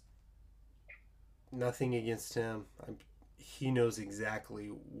 And nothing against him. He knows exactly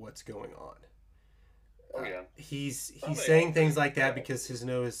what's going on. Oh yeah, He's saying things like that because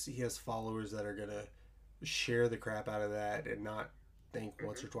he has followers that are gonna share the crap out of that and not think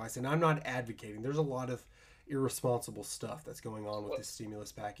once or twice. And I'm not advocating. There's a lot of irresponsible stuff that's going on with this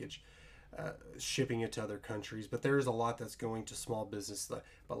stimulus package, shipping it to other countries. But there is a lot that's going to small business.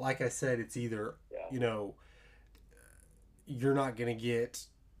 But like I said, it's either you're not gonna get.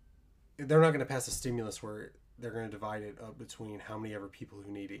 They're not going to pass a stimulus where they're going to divide it up between how many ever people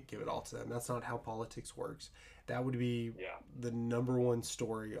who need it, give it all to them. That's not how politics works. That would be the number one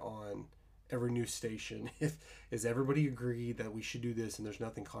story on every news station. Is everybody agreed that we should do this and there's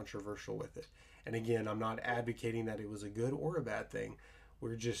nothing controversial with it. And again, I'm not advocating that it was a good or a bad thing.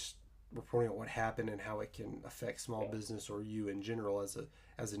 We're just reporting on what happened and how it can affect small business or you in general as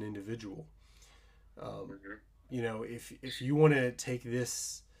an individual. If you want to take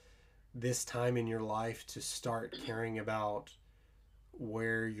this time in your life to start caring about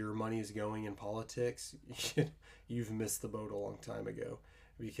where your money is going in politics, you've missed the boat a long time ago.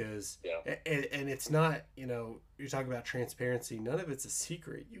 Because and it's not, you're talking about transparency, none of it's a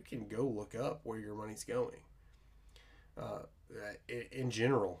secret. You can go look up where your money's going, in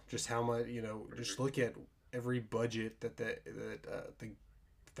general, just how much, just look at every budget that the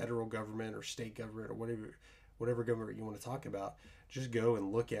federal government or state government or whatever government you want to talk about. Just go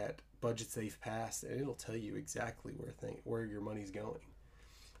and look at budgets they've passed, and it'll tell you exactly where your money's going.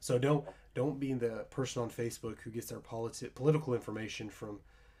 So don't be the person on Facebook who gets their political information from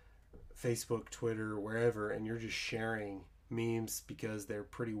Facebook, Twitter, wherever, and you're just sharing memes because they're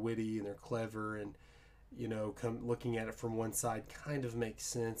pretty witty and they're clever, and looking at it from one side kind of makes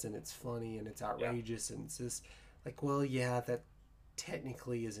sense and it's funny and it's outrageous and it's just like, well, yeah, that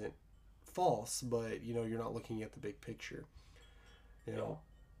technically isn't false, but you're not looking at the big picture.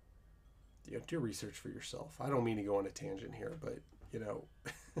 Do research for yourself. I don't mean to go on a tangent here, but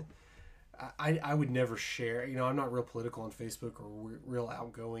I would never share. I'm not real political on Facebook or real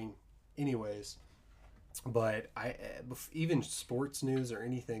outgoing, anyways. But even sports news or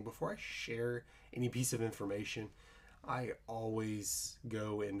anything, before I share any piece of information, I always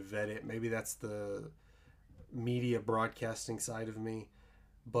go and vet it. Maybe that's the media broadcasting side of me,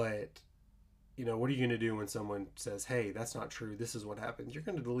 but what are you going to do when someone says, hey, that's not true, this is what happened? You're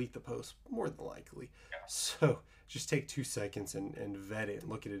going to delete the post more than likely. So just take 2 seconds and vet it and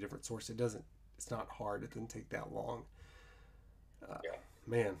look at a different source. It's not hard. It didn't take that long.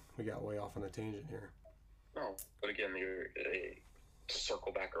 Man, we got way off on a tangent here. No, but again, to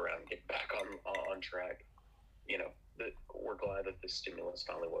circle back around, get back on track, we're glad that this stimulus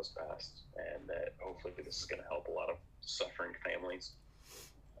finally was passed, and that hopefully this is going to help a lot of suffering families.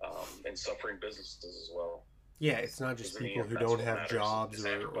 And suffering businesses as well. Yeah, it's not just people who don't have jobs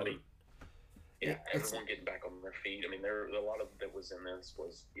everybody. Everyone getting back on their feet. I mean, there a lot of that was in this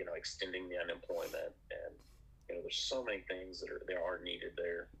was extending the unemployment, and there's so many things that are needed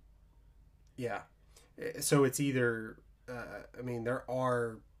there. Yeah, so it's either there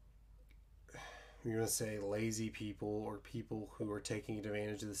are, you're gonna say, lazy people or people who are taking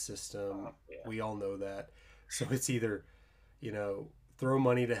advantage of the system. We all know that. So it's either throw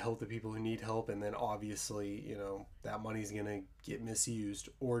money to help the people who need help, and then obviously that money's gonna get misused,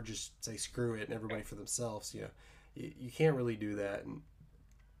 or just say screw it and everybody for themselves. You can't really do that. And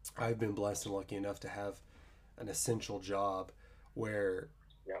I've been blessed and lucky enough to have an essential job where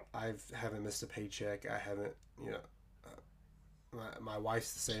I haven't missed a paycheck. I haven't, my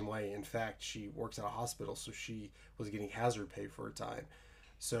wife's the same way. In fact, she works at a hospital, so she was getting hazard pay for a time.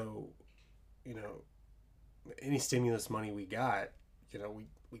 So any stimulus money we got,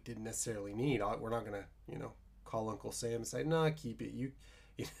 we didn't necessarily need. We're not gonna, call Uncle Sam and say, "Nah, keep it."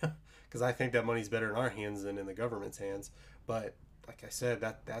 Because I think that money's better in our hands than in the government's hands. But like I said,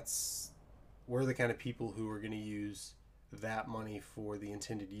 we're the kind of people who are going to use that money for the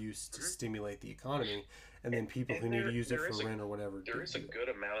intended use to stimulate the economy, and then people who need to use it for rent or whatever. There is a good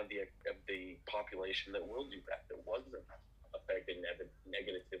amount of the population that will do that wasn't affected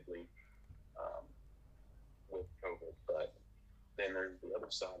negatively with COVID, but then there's the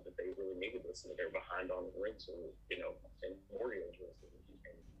other side that they really needed this, and they're behind on rents and and mortgages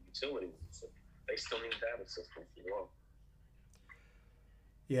and utilities. So they still need that assistance as well.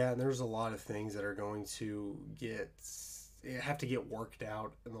 Yeah, and there's a lot of things that are going to have to get worked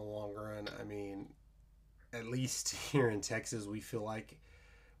out in the long run. I mean, at least here in Texas, we feel like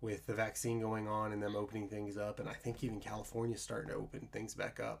with the vaccine going on and them opening things up, and I think even California's starting to open things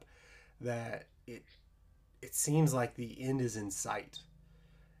back up, that it seems like the end is in sight.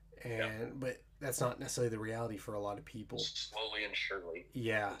 But that's not necessarily the reality for a lot of people. Slowly and surely.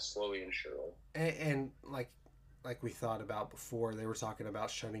 Yeah, Slowly and surely. and like we thought about before, they were talking about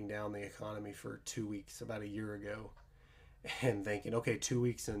shutting down the economy for 2 weeks about a year ago, and thinking, okay, 2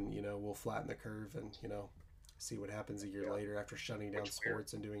 weeks and we'll flatten the curve and see what happens a year later after shutting down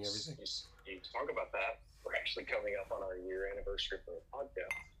sports and doing everything. You talk about that. We're actually coming up on our year anniversary for the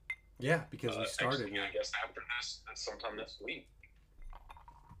podcast. Yeah, because we started. Actually, I guess after this, sometime this week.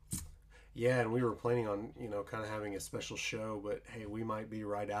 Yeah, and we were planning on kind of having a special show, but hey, we might be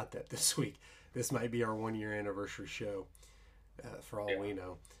right at that this week. This might be our 1 year anniversary show, for all we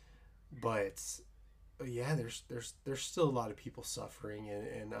know. But yeah, there's still a lot of people suffering,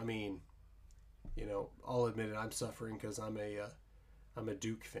 and I mean, I'll admit it, I'm suffering because I'm a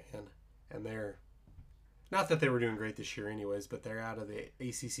Duke fan, and they're not that they were doing great this year, anyways, but they're out of the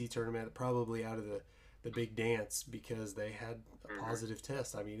ACC tournament, probably out of the big dance because they had a positive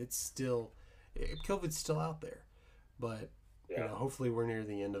test. I mean, it's still COVID's still out there, but hopefully we're near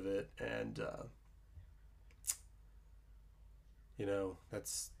the end of it, and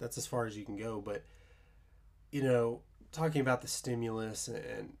that's as far as you can go. But talking about the stimulus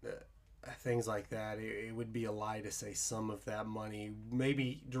and things like that, it would be a lie to say some of that money,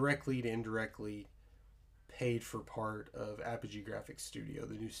 maybe directly to indirectly, paid for part of Apogee Graphics Studio,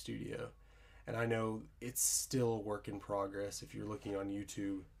 the new studio. And I know it's still a work in progress. If you're looking on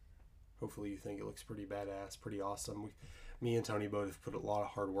YouTube, hopefully you think it looks pretty badass, pretty awesome. Me and Tony both have put a lot of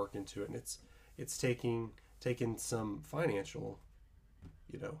hard work into it, and it's taking some financial,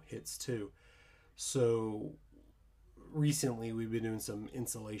 hits too. So recently we've been doing some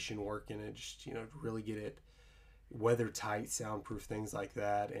insulation work in it, just to really get it weather tight, soundproof, things like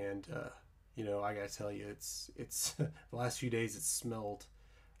that. And I gotta tell you, it's the last few days it's smelled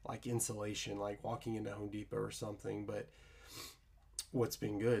like insulation, like walking into Home Depot or something. But what's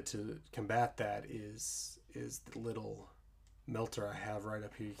been good to combat that is the little melter I have right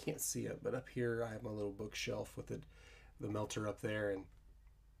up here. You can't see it, but up here I have my little bookshelf with the melter up there. And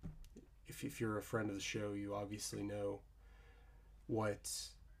if you're a friend of the show, you obviously know what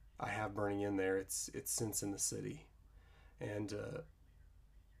I have burning in there. It's Sense in the City, and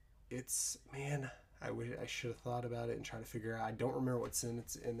man, I should have thought about it and tried to figure out. I don't remember what scent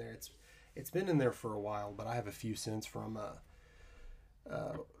it's in there. It's been in there for a while, but I have a few scents from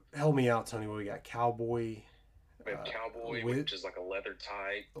help me out, Tony. What we got? Cowboy. We have Cowboy, which is like a leather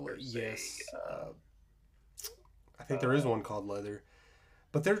type. Yes. I think there is one called Leather.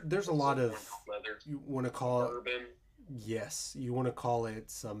 But there's a lot of leather. You want to call Bourbon. it. Yes, you want to call it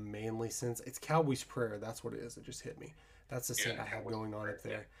some manly scents. It's Cowboy's Prayer. That's what it is. It just hit me. That's the scent I have going on up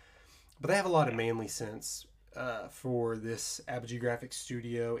there. Yeah. But they have a lot of manly scents for this Apogee Graphics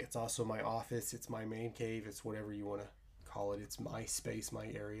Studio. It's also my office. It's my man cave. It's whatever you want to call it. It's my space, my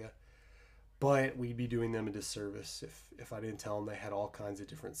area. But we'd be doing them a disservice if I didn't tell them they had all kinds of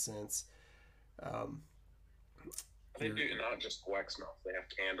different scents. They do not just wax smells. They have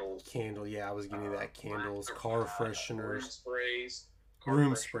candles. Yeah, I was getting that. Candles, car fresheners,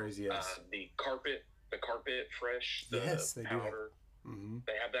 room sprays. Yes. The carpet fresh. Yes, they powder. do. Mm-hmm.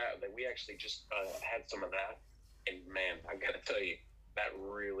 They have that. We actually just had some of that, and man, I gotta tell you, that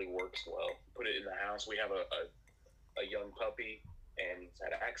really works well. Put it in the house. We have a young puppy, and he's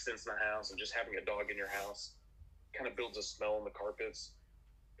had accidents in the house, and just having a dog in your house kind of builds a smell in the carpets.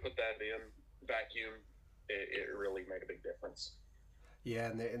 Put that in, vacuum. It really made a big difference. Yeah,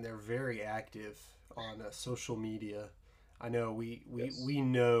 and they're very active on social media. I know we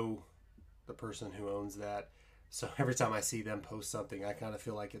know the person who owns that, so every time I see them post something, I kind of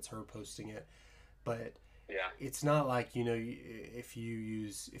feel like it's her posting it. But yeah, it's not like if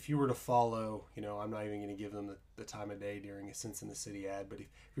you were to follow, I'm not even going to give them the time of day during a Sense in the City ad, but if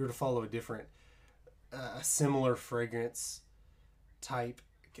you were to follow a similar fragrance type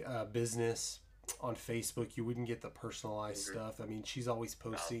business on Facebook, you wouldn't get the personalized stuff. I mean, she's always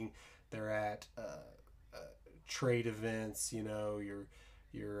posting. They're at trade events. Your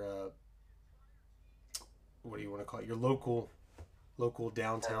what do you want to call it? Your local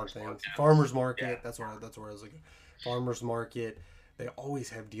downtown things. Farmers market. Yeah. That's where I was looking. Farmers market. They always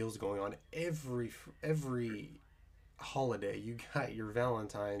have deals going on every holiday. You got your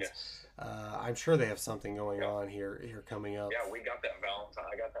Valentine's. Yes. I'm sure they have something going on here coming up. Yeah, we got that Valentine.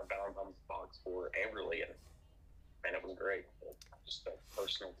 I got that Valentine's box for Amberly, and it was great. Just the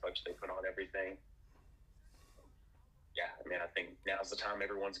personal touch they put on everything. Yeah, I mean, I think now's the time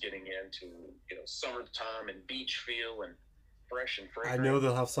everyone's getting into summertime and beach feel and fresh and fragrant. I know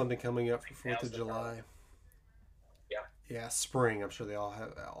they'll have something coming up for 4th of July. Yeah. Yeah, spring. I'm sure they all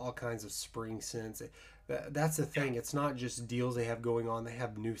have all kinds of spring scents. That's the thing. It's not just deals they have going on. They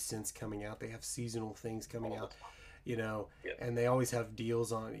have new scents coming out. They have seasonal things coming all the out, time. you know, Yeah, and they always have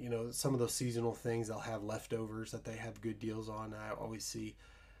deals on, some of those seasonal things. They'll have leftovers that they have good deals on. I always see.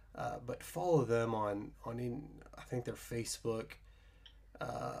 But follow them I think their Facebook,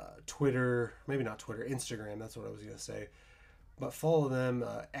 Twitter, maybe not Twitter, Instagram. That's what I was going to say. But follow them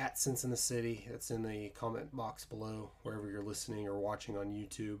at Sense in the City. It's in the comment box below, wherever you're listening or watching on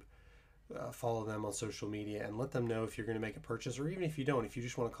YouTube. Follow them on social media and let them know if you're going to make a purchase, or even if you don't, if you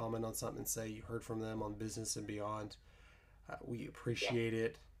just want to comment on something and say you heard from them on Business and Beyond. We yeah, appreciate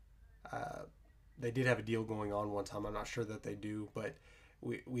it. Uh, they did have a deal going on one time. I'm not sure that they do, but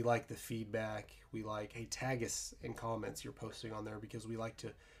we like the feedback. We like, hey, tag us in comments you're posting on there, because we like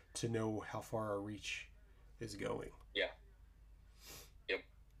to know how far our reach is going. yeah, yep.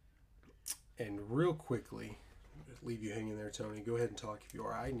 And real quickly, leave you hanging there, Tony. Go ahead and talk if you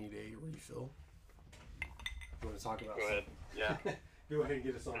are. I need a refill. You want to talk about Go ahead. Yeah. Go ahead and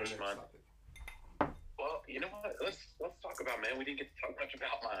get us on the next Mine. topic. Well, you know what? Let's talk about, man. We didn't get to talk much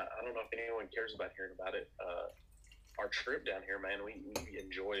about I don't know if anyone cares about hearing about it. Our trip down here, man. We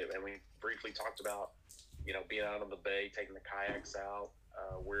enjoyed it, and we briefly talked about being out on the bay, taking the kayaks out.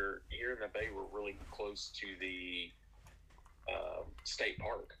 We're here in the bay. We're really close to the state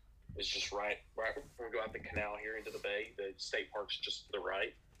park. It's just right when we go out the canal here into the bay. The state park's just to the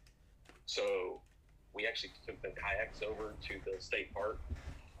right. So we actually took the kayaks over to the state park,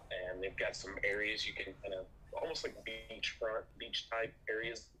 and they've got some areas you can kind of almost like beach type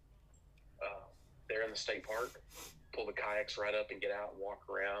areas there in the state park. Pull the kayaks right up and get out and walk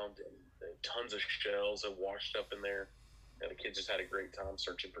around, and tons of shells have washed up in there. The kids just had a great time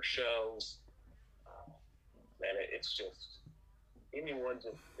searching for shells. And it's just anyone,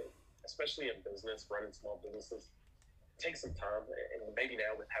 especially in business, running small businesses, take some time, and maybe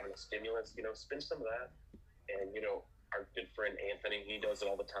now with having a stimulus, spend some of that. And our good friend Anthony, he does it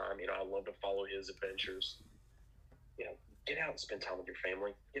all the time. I love to follow his adventures. Get out and spend time with your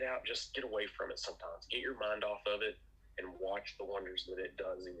family. Get out, just get away from it sometimes. Get your mind off of it and watch the wonders that it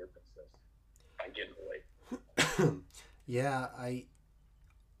does in your business by getting away. Yeah,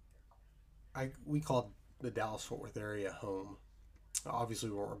 we called the Dallas Fort Worth area home.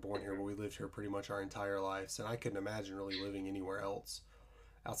 Obviously, we weren't born here, but we lived here pretty much our entire lives, and I couldn't imagine really living anywhere else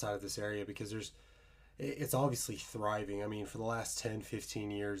outside of this area, because it's obviously thriving. I mean, for the last 10,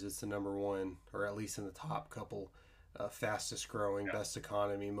 15 years, it's the number one, or at least in the top couple, fastest growing, best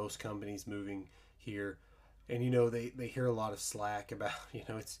economy, most companies moving here. And, they hear a lot of slack about,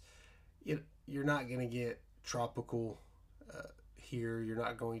 you're not going to get tropical here. You're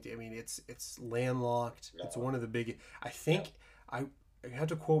not going to, I mean, it's landlocked. No. It's one of the big, I think, I have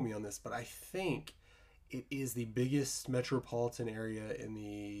to quote me on this, but I think it is the biggest metropolitan area in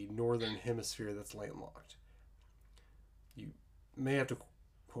the northern hemisphere that's landlocked. You may have to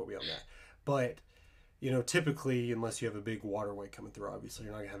quote me on that, but typically, unless you have a big waterway coming through, obviously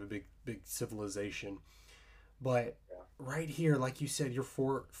you're not gonna have a big civilization. But right here, like you said, you're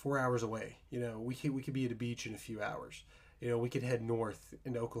four hours away. We could be at a beach in a few hours. We could head north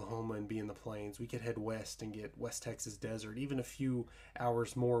into Oklahoma and be in the plains. We could head west and get West Texas desert. Even a few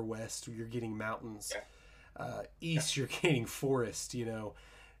hours more west, you're getting mountains. East, you're getting forest.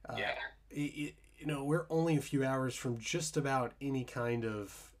 We're only a few hours from just about any kind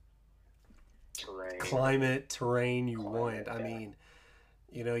of terrain you want. I mean,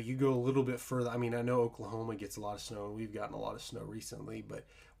 you go a little bit further. I mean, I know Oklahoma gets a lot of snow, and we've gotten a lot of snow recently, but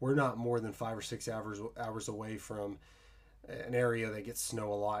we're not more than 5 or 6 hours away from an area that gets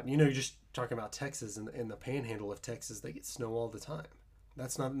snow a lot. You're just talking about Texas, and in the panhandle of Texas, they get snow all the time.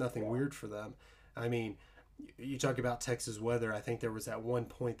 That's nothing weird for them. I mean, you talk about Texas weather. I think there was at one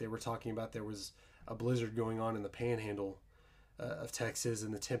point they were talking about there was a blizzard going on in the panhandle of Texas,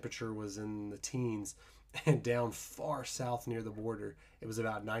 and the temperature was in the teens, and down far south near the border, it was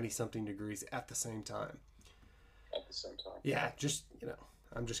about 90-something degrees at the same time. Yeah, just,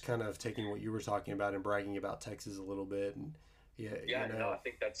 I'm just kind of taking what you were talking about and bragging about Texas a little bit. And I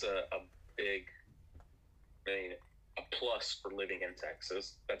think that's a big, a plus for living in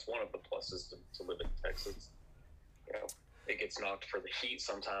Texas. That's one of the pluses to live in Texas. It gets knocked for the heat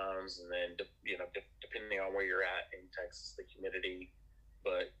sometimes, and then depending on where you're at in Texas, the humidity.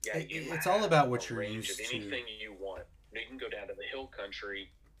 But it's all about what you're used to. Anything you want. You can go down to the hill country,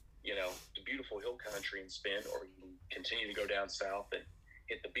 the beautiful hill country, and spend, or you can continue to go down south and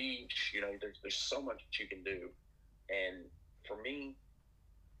hit the beach. There's so much that you can do. And for me,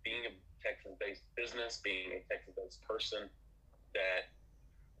 being a Texas-based business, being a Texas-based person, that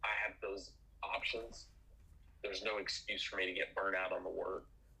I have those options. there's no excuse for me to get burnt out on the work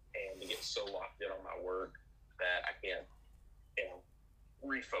and to get so locked in on my work that I can't,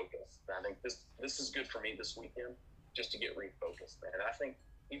 refocus. And I think this is good for me this weekend, just to get refocused, man. And I think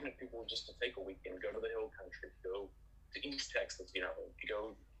even if people were just to take a weekend, go to the hill country, go to East Texas, you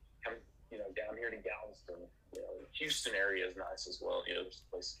go come, down here to Galveston, Houston area is nice as well. There's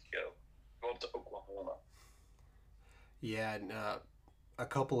places to go. Go up to Oklahoma. Yeah, and a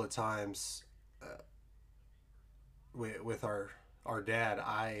couple of times with our dad,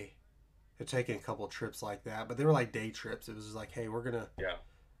 I had taken a couple of trips like that, but they were like day trips. It was just like, hey, we're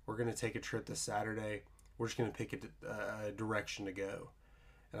gonna take a trip this Saturday. We're just gonna pick a direction to go.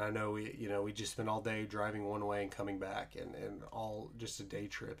 And I know we just spent all day driving one way and coming back, and all just a day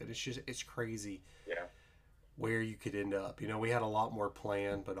trip. And it's crazy. Yeah. Where you could end up. We had a lot more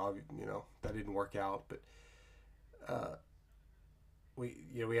planned, but that didn't work out. But we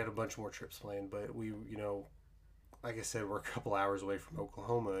had a bunch more trips planned, but we like I said, we're a couple hours away from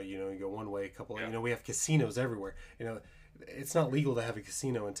Oklahoma. You go one way, we have casinos everywhere. It's not legal to have a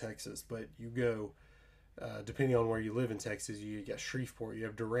casino in Texas, but you go. Depending on where you live in Texas, you got Shreveport, you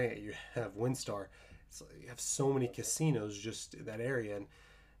have Durant, you have Windstar. You have so many casinos just in that area, and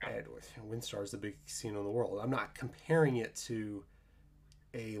Windstar is the biggest casino in the world. I'm not comparing it to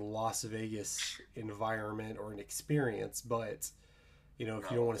a Las Vegas environment or an experience, but if you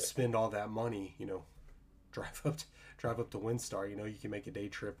don't want to spend all that money, drive up to Windstar. You can make a day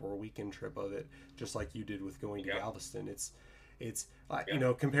trip or a weekend trip of it, just like you did with going to Galveston. It's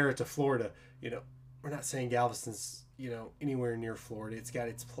compare it to Florida. We're not saying Galveston's anywhere near Florida. It's got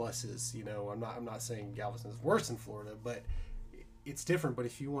its pluses. I'm not saying Galveston's worse than Florida, but it's different. But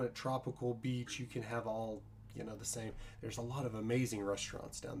if you want a tropical beach, you can have all the same. There's a lot of amazing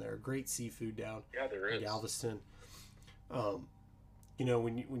restaurants down there. Great seafood down in Galveston.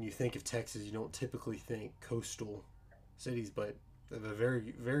 When you think of Texas, you don't typically think coastal cities, but they have a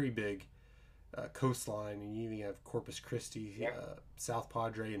very, very big coastline, and you even have Corpus Christi, South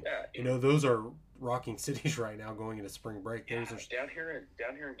Padre, and those are rocking cities right now going into spring break. Yeah, those are down here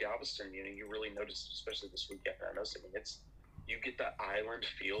in Galveston. You really notice, especially this weekend. I know you get that island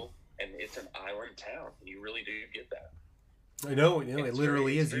feel, and it's an island town. You really do get that. I know, it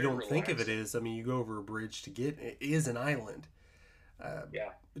literally is. You don't relaxing. Think of it as. I mean, you go over a bridge to get it is an island.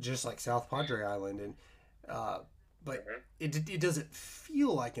 Just like South Padre Island, and but it doesn't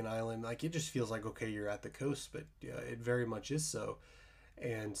feel like an island. Like, it just feels like, okay, you're at the coast, but it very much is so.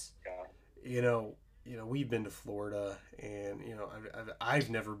 And we've been to Florida, and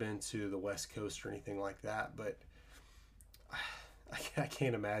I've never been to the West Coast or anything like that, but I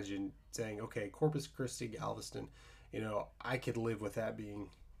can't imagine saying, okay, Corpus Christi, Galveston, I could live with that being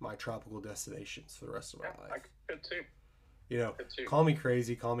my tropical destinations for the rest of my life. I could too. Call me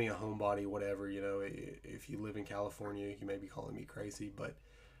crazy, call me a homebody, whatever. If you live in California, you may be calling me crazy, but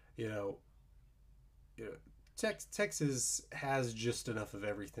Texas has just enough of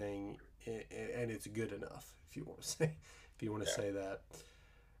everything, and it's good enough. If you want to say that.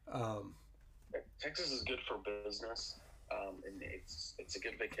 Texas is good for business, and it's a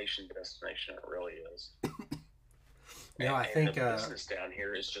good vacation destination. It really is. I think the business down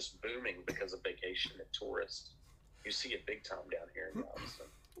here is just booming because of vacation and tourists. You see it big time down here in Galveston.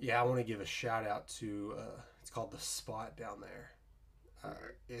 Yeah, I want to give a shout out to it's called The Spot down there.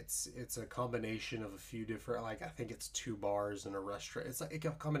 It's a combination of a few different, I think it's 2 bars and a restaurant. It's like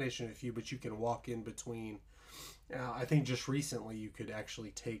a combination of a few, but you can walk in between. I think just recently you could actually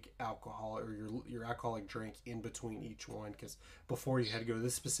take alcohol or your alcoholic drink in between each one, because before you had to go to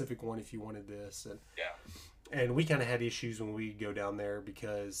this specific one if you wanted this. And we kind of had issues when we go down there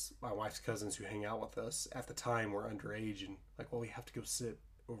because my wife's cousins who hang out with us at the time were underage, and we have to go sit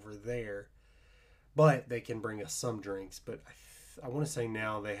over there. But they can bring us some drinks. But I want to say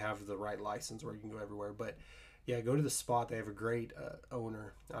now they have the right license where you can go everywhere. But yeah, go to The Spot. They have a great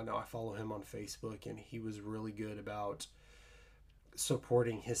owner. I know I follow him on Facebook, and he was really good about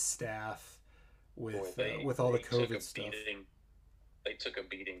supporting his staff with all the COVID stuff. They took a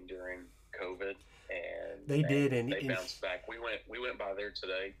beating during COVID. And they did, and they bounced back. We went by there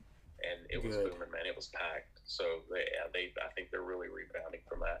today, and it was booming, man. It was packed. So I think they're really rebounding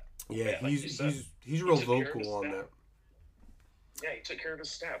from that. Yeah, he's real vocal on that. Yeah, he took care of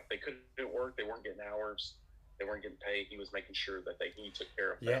his staff. They couldn't work. They weren't getting hours. They weren't getting paid. He was making sure that he took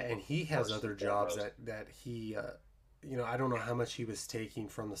care of them. Yeah, and he has other jobs that he. I don't know how much he was taking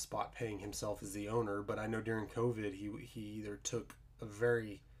from The Spot, paying himself as the owner, but I know during COVID he either took a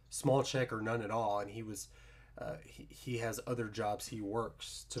very small check or none at all, and he was he has other jobs he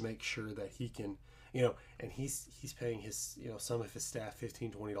works to make sure that he can, and he's paying his some of his staff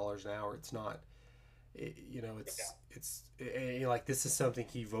 $15-$20 an hour. It's not Like this is something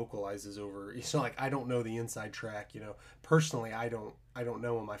he vocalizes over. It's not like I don't know the inside track. Personally, I don't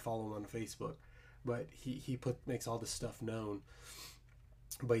know him. I follow him on Facebook, but he makes all this stuff known.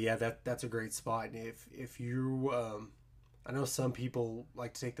 But yeah, that's a great spot. And if you I know some people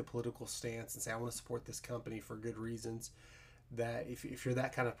like to take the political stance and say I want to support this company for good reasons. That if you're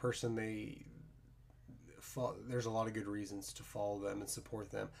that kind of person, there's a lot of good reasons to follow them and support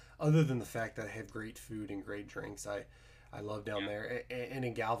them. Other than the fact that I have great food and great drinks, I love down there. And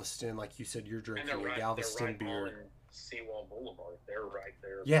in Galveston, like you said, you're drinking a Galveston beer. On Seawall Boulevard. They're right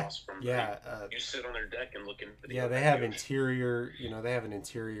there Yeah, across from yeah. you sit on their deck and look into the Yeah, they have interior. They have an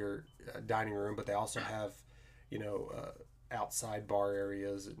interior dining room, but they also have, outside bar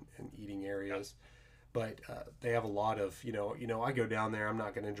areas and eating areas. But they have a lot of, I go down there. I'm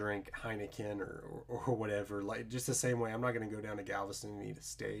not going to drink Heineken or whatever. Like just the same way, I'm not going to go down to Galveston and eat a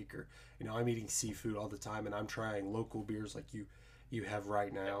steak or, I'm eating seafood all the time, and I'm trying local beers like you have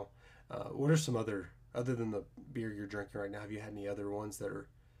right now. What are some other than the beer you're drinking right now? Have you had any other ones that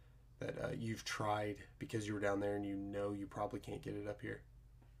you've tried because you were down there and you probably can't get it up here?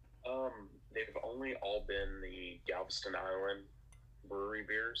 They've only all been the Galveston Island brewery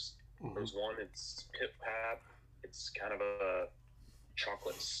beers. Mm-hmm. There's one, it's Pip Pap. It's kind of a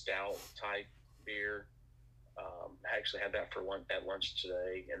chocolate stout type beer. I actually had that at lunch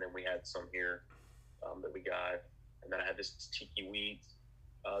today, and then we had some here that we got. And then I had this Tiki Wheat.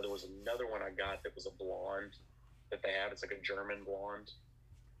 There was another one I got that was a blonde that they have. It's like a German blonde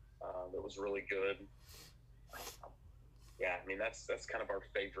that was really good. Yeah, I mean that's kind of our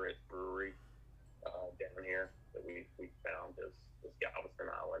favorite brewery down here that we found is Galveston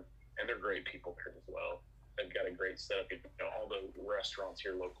Island, and they're great people there as well. They've got a great setup. All the restaurants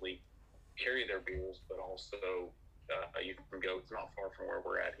here locally carry their beers, but also you can go. It's not far from where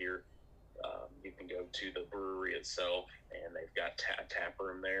we're at here. You can go to the brewery itself, and they've got a tap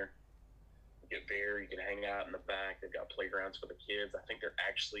room there. You get beer. You can hang out in the back. They've got playgrounds for the kids. I think they're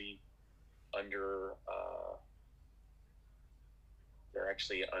actually under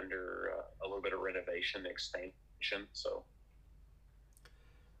a little bit of renovation expansion. So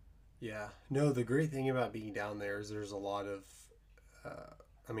yeah, no, the great thing about being down there is there's a lot of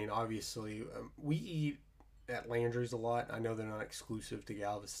obviously we eat at Landry's a lot. I know they're not exclusive to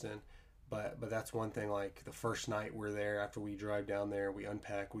Galveston, but that's one thing. Like the first night we're there, after we drive down there, we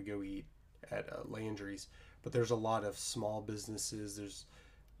unpack, we go eat at Landry's. But there's a lot of small businesses. There's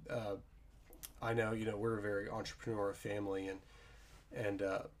I know, we're a very entrepreneurial family, and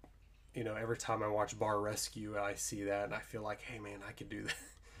every time I watch Bar Rescue, I see that and I feel like, hey man, I could do that.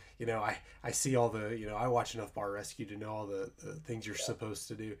 I see all the, I watch enough Bar Rescue to know all the things you're supposed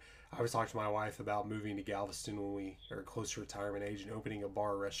to do. I was talking to my wife about moving to Galveston when we are close to retirement age and opening a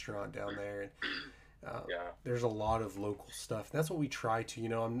bar restaurant down there. And there's a lot of local stuff. That's what we try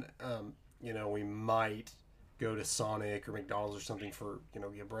to, we might go to Sonic or McDonald's or something for,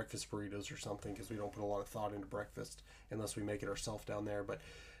 get breakfast burritos or something, because we don't put a lot of thought into breakfast unless we make it ourselves down there. But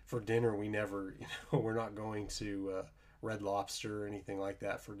for dinner, we never, we're not going to Red Lobster or anything like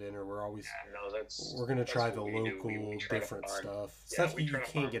that for dinner. We're always we're going to try the local different stuff. Stuff you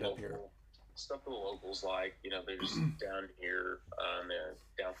can't get up here. Stuff the locals like, there's down here,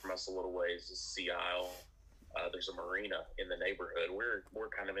 down from us a little ways is Sea Isle. There's a marina in the neighborhood. We're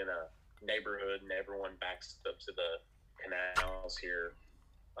kind of in a neighborhood, and everyone backs up to the canals here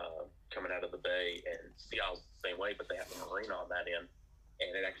coming out of the bay, and Sea Isle's the same way, but they have a marina on that end,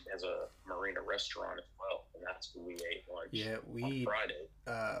 and it actually has a marina restaurant as well, and that's where we ate lunch on Friday.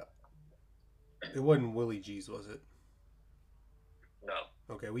 It wasn't Willie G's, was it? No.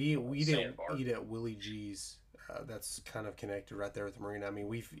 Okay, we didn't eat at Willie G's. That's kind of connected right there with the marina. I mean,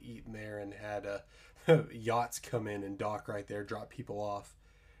 we've eaten there and had yachts come in and dock right there, drop people off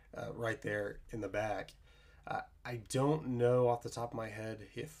right there in the back. I don't know off the top of my head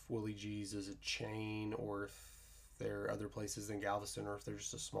if Willie G's is a chain or if there are other places in Galveston or if they're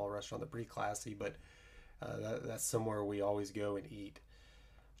just a small restaurant. They're pretty classy, but that's somewhere we always go and eat.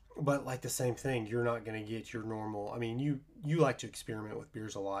 But like the same thing, you're not going to get your normal. I mean, you like to experiment with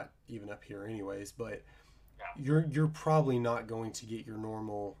beers a lot, even up here, anyways. But you're probably not going to get your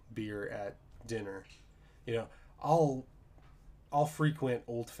normal beer at dinner. I'll frequent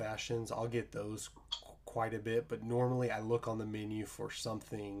old fashions. I'll get those quite a bit, but normally I look on the menu for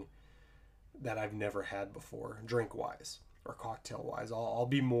something that I've never had before, drink wise or cocktail wise. I'll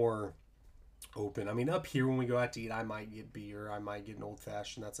be more open. I mean, up here when we go out to eat, I might get beer, I might get an old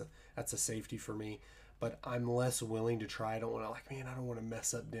fashioned. That's a safety for me. But I'm less willing to try. I don't want to I don't want to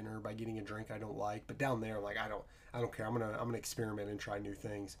mess up dinner by getting a drink I don't like. But down there, I don't care. I'm gonna experiment and try new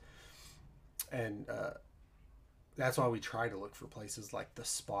things. And that's why we try to look for places like the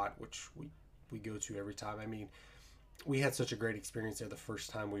Spot, which we go to every time. I mean, we had such a great experience there the first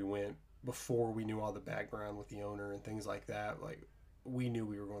time we went, before we knew all the background with the owner and things like that. Like, we knew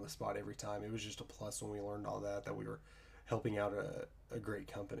we were going to the Spot every time. It was just a plus when we learned all that we were helping out a great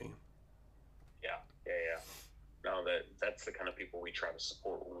company. Yeah. No, that's the kind of people we try to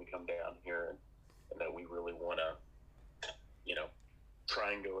support when we come down here, and that we really want to,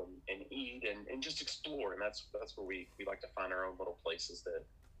 try and go and eat and just explore. And that's where we like to find our own little places that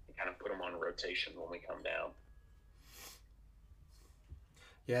kind of put them on rotation when we come down.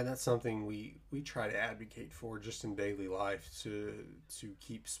 Yeah, that's something we try to advocate for just in daily life, to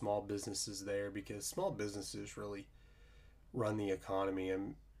keep small businesses there, because small businesses really run the economy.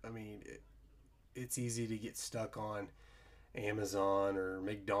 And I mean, it's easy to get stuck on Amazon or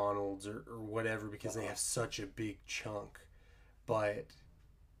McDonald's or whatever, because they have such a big chunk. But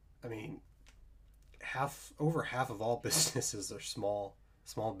I mean, over half of all businesses are small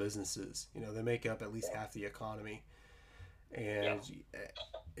businesses. They make up at least half the economy. And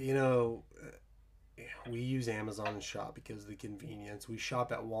we use Amazon and shop because of the convenience. We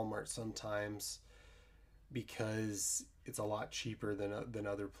shop at Walmart sometimes because it's a lot cheaper than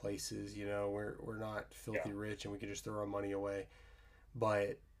other places. We're not filthy rich and we can just throw our money away.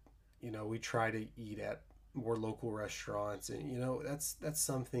 But we try to eat at more local restaurants, and that's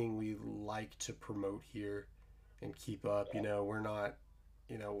something we like to promote here and keep up. We're not,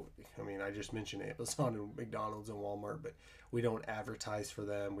 I mean, I just mentioned Amazon and McDonald's and Walmart, but we don't advertise for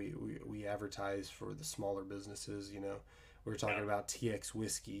them. We advertise for the smaller businesses. We were talking about TX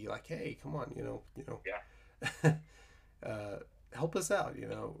whiskey, like, hey, come on, help us out,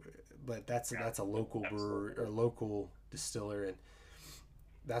 but that's a local brewer or local distiller, and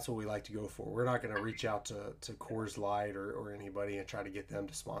that's what we like to go for. We're not going to reach out to Coors Light or anybody and try to get them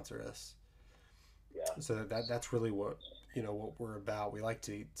to sponsor us. So that's really what we're about. We like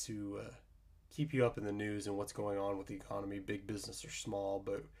to keep you up in the news and what's going on with the economy, big business or small,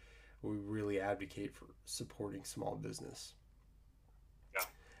 but we really advocate for supporting small business.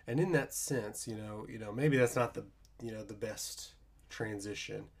 And in that sense, maybe that's not the best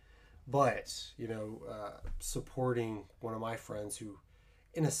transition, but supporting one of my friends who,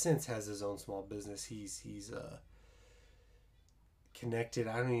 in a sense, has his own small business. He's connected.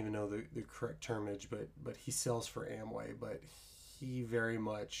 I don't even know the correct termage, but he sells for Amway, but he very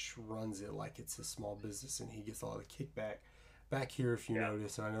much runs it like it's a small business, and he gets a lot of kickback back here. If you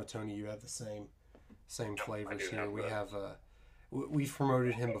notice, and I know, Tony, you have the same flavors here. We have we've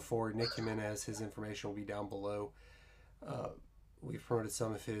promoted him before. Nick Jimenez, his information will be down below. We've promoted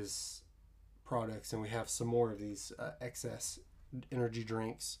some of his products, and we have some more of these excess energy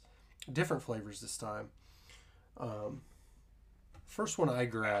drinks, different flavors this time. First one I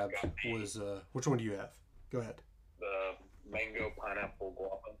grabbed was which one do you have? Go ahead. The mango pineapple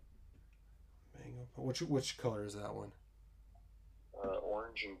guava. Mango. Which color is that one?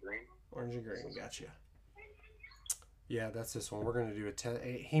 Orange and green. Orange and green. Gotcha. Yeah, that's this one. We're gonna do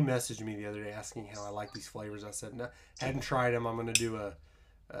he messaged me the other day asking how I like these flavors. I said, no, hadn't tried them. I'm gonna do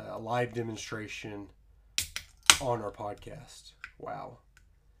a live demonstration on our podcast. Wow.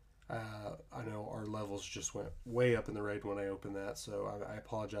 I know our levels just went way up in the red when I opened that, so I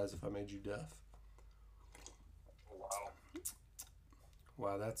apologize if I made you deaf.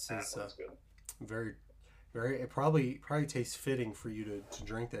 Wow, that's very, very. It probably tastes fitting for you to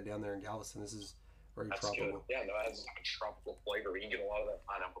drink that down there in Galveston. This is very tropical. Good. Yeah, no, it has like a tropical flavor. You can get a lot of that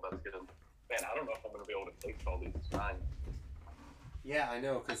pineapple. That's good. Man, I don't know if I'm going to be able to taste all these times. Yeah, I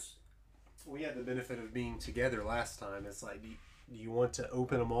know, because we had the benefit of being together last time. It's like, do you want to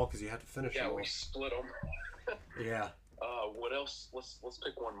open them all because you have to finish them all? Yeah, we split them. Yeah. What else? Let's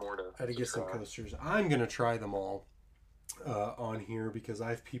pick one more to. I had to get some coasters. I'm going to try them all on here because I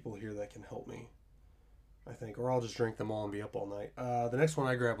have people here that can help me, I think, or I'll just drink them all and be up all night. The next one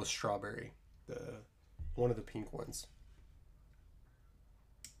I grabbed was strawberry, one of the pink ones,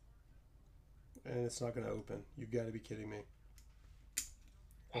 and it's not going to open. You've got to be kidding me.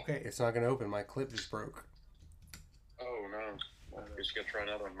 Okay, it's not going to open. My clip just broke. Oh no! I guess you got to try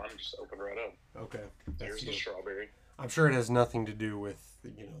another one. Mine just opened right up. Okay, there's the strawberry. I'm sure it has nothing to do with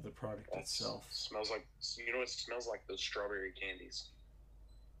the product itself. Smells like it smells like those strawberry candies.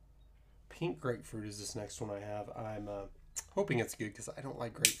 Pink grapefruit is this next one I have. I'm hoping it's good because I don't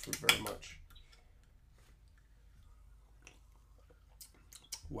like grapefruit very much.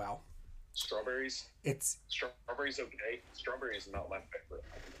 Wow. Strawberries? Strawberries okay. Strawberry is not my favorite,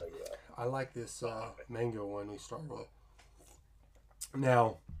 I can tell you that. I like this mango one we started with.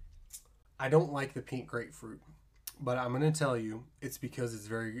 Now, I don't like the pink grapefruit, But I'm going to tell you, it's because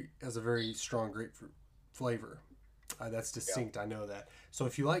has a very strong grapefruit flavor. That's distinct. I know that. So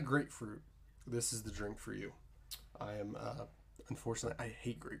if you like grapefruit, this is the drink for you. I am, unfortunately, I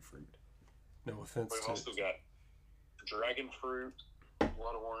hate grapefruit. No offense We've to also got dragon fruit,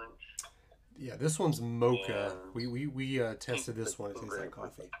 blood orange. Yeah, this one's mocha. We tested this one. It tastes like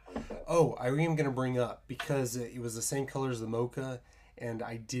coffee. Oh, I am going to bring up, because it was the same color as the mocha, and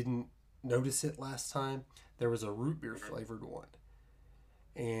I didn't notice it last time. There was a root beer flavored one.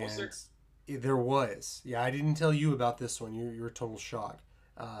 And there was. Yeah, I didn't tell you about this one. You're a total shock.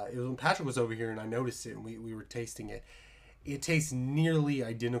 It was when Patrick was over here and I noticed it and we were tasting it. It tastes nearly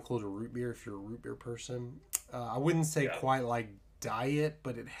identical to root beer if you're a root beer person. I wouldn't say quite like diet,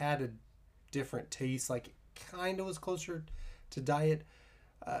 but it had a different taste. Like, kind of was closer to diet,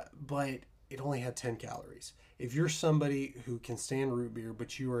 but it only had 10 calories. If you're somebody who can stand root beer,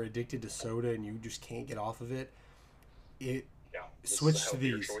 but you are addicted to soda and you just can't get off of it, switch to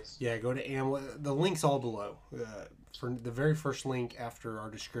these. Choice. Yeah, go to the link's all below. For the very first link after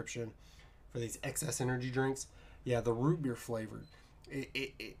our description for these excess energy drinks. Yeah, the root beer flavored.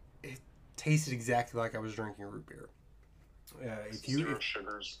 It tasted exactly like I was drinking root beer. Zero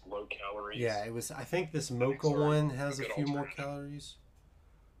sugars, low calories. Yeah, it was. I think this mocha one has a few more calories.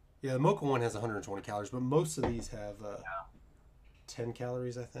 Yeah, the mocha one has 120 calories, but most of these have 10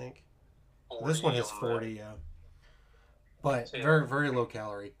 calories, I think. This one has 40, yeah. But 10. Very, very low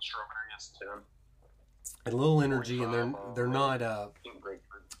calorie. Strawberry has 10. And a little energy, and they're not.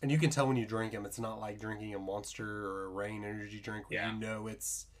 And you can tell when you drink them. It's not like drinking a Monster or a Reign energy drink where you know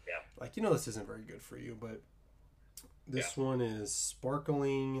it's like, you know, this isn't very good for you. But this one is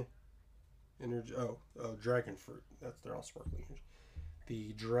sparkling energy. Oh, dragon fruit. They're all sparkling energy.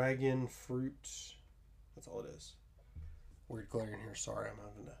 The dragon fruit. That's all it is. Weird glare in here. Sorry, I'm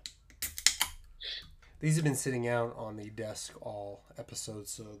having to. These have been sitting out on the desk all episode,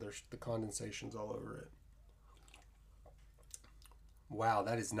 so there's the condensation's all over it. Wow,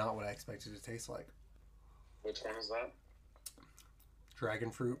 that is not what I expected it to taste like. Which one is that?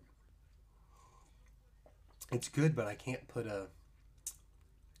 Dragon fruit. It's good, but I can't put a.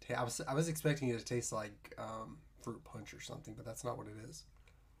 I was expecting it to taste like fruit punch or something, but that's not what it is.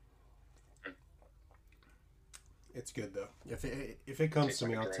 It's good though. If it comes to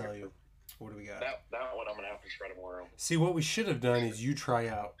me, I'll tell you. What do we got? That one I'm gonna have to try tomorrow. See, what we should have done is you try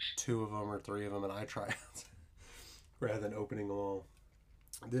out 2 of them or 3 of them, and I try out rather than opening them all.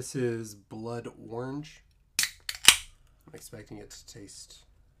 This is blood orange. I'm expecting it to taste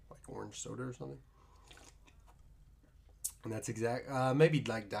like orange soda or something. And that's maybe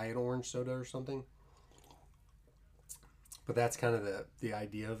like diet orange soda or something. But that's kind of the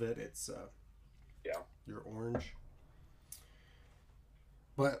idea of it. It's your orange.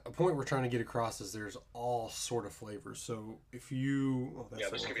 But a point we're trying to get across is there's all sort of flavors. So if you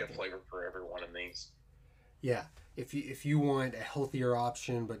there's gonna be a flavor for every one of these. Yeah, if you want a healthier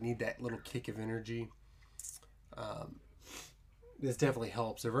option but need that little kick of energy, this definitely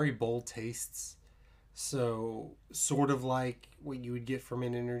helps. They're very bold tastes, so sort of like what you would get from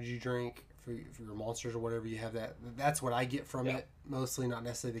an energy drink for your Monsters or whatever. You have that. That's what I get from it mostly, not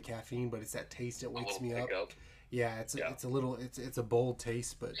necessarily the caffeine, but it's that taste that wakes me up. Yeah, it's a little it's a bold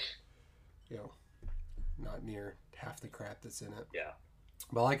taste, but not near half the crap that's in it. Yeah.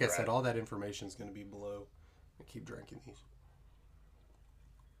 But like I said, all that information is going to be below. I keep drinking these.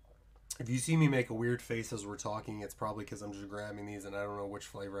 If you see me make a weird face as we're talking, it's probably because I'm just grabbing these and I don't know which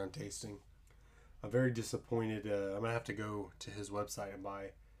flavor I'm tasting. I'm very disappointed. I'm going to have to go to his website and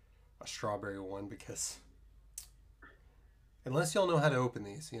buy a strawberry one because unless y'all know how to open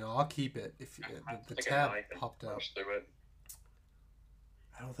these, I'll keep it. If the tab popped up.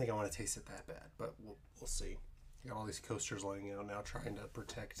 I don't think I want to taste it that bad, but we'll see. I got all these coasters laying out now trying to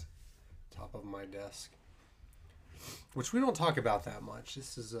protect the top of my desk. Which we don't talk about that much.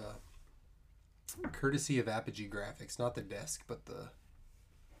 This is courtesy of Apogee Graphics. Not the desk, but the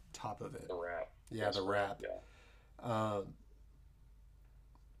top of it. The wrap. Yeah, the wrap. Yeah.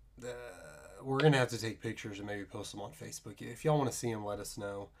 We're going to have to take pictures and maybe post them on Facebook. If y'all want to see them, let us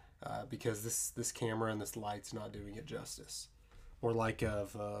know. Because this camera and this light's not doing it justice. More like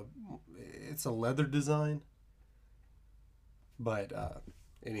it's a leather design. But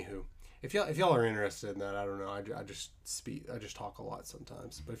anywho, if y'all are interested in that, I don't know. I just talk a lot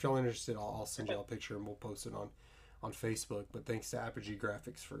sometimes. But if y'all are interested, I'll send y'all a picture and we'll post it on Facebook. But thanks to Apogee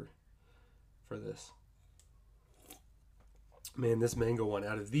Graphics for this. Man, this mango one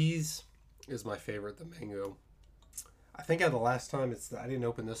out of these is my favorite. The mango. I think the last time I didn't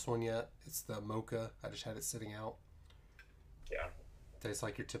open this one yet. It's the mocha. I just had it sitting out. Yeah. Tastes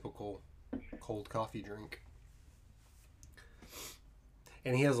like your typical cold coffee drink.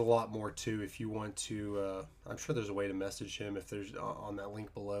 And he has a lot more too. If you want to, I'm sure there's a way to message him if there's on that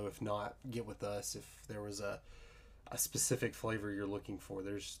link below. If not, get with us. If there was a specific flavor you're looking for,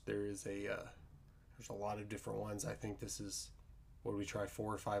 there's a lot of different ones. I think this is, what did we try,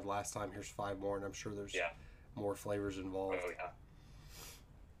 4 or 5 last time? Here's 5 more, and I'm sure there's more flavors involved. Oh yeah.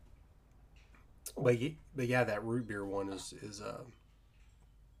 But yeah, that root beer one is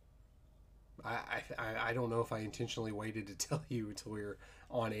I don't know if I intentionally waited to tell you until we were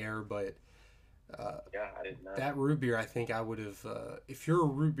on air, but I didn't know. that root beer, I think I would have. If you're a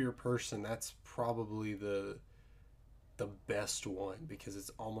root beer person, that's probably the best one, because it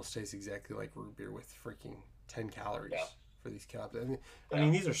almost tastes exactly like root beer with freaking 10 calories for these cups. I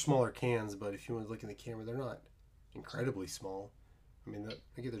mean, these are smaller cans, but if you want to look in the camera, they're not incredibly small. I mean,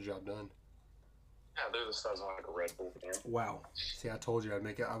 they get the job done. Yeah, they're the size of like a Red Bull can. Wow. See, I told you I'd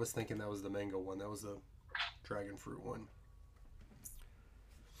make it. I was thinking that was the mango one. That was the dragon fruit one.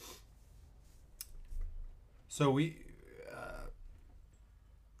 So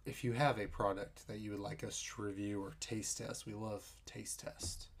if you have a product that you would like us to review or taste test, we love taste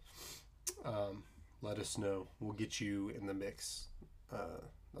test. Let us know. We'll get you in the mix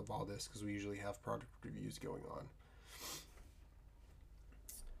of all this, because we usually have product reviews going on.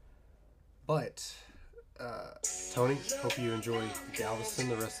 But Tony, hope you enjoy Galveston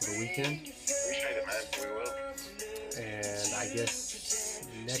the rest of the weekend. Appreciate it, man. We will. And I guess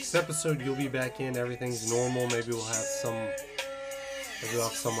next episode you'll be back in. Everything's normal. Maybe we'll have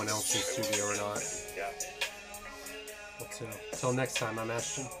someone else in the studio or not. Yeah. But until next time, I'm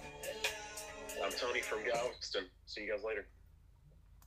Ashton. I'm Tony from Galveston. See you guys later.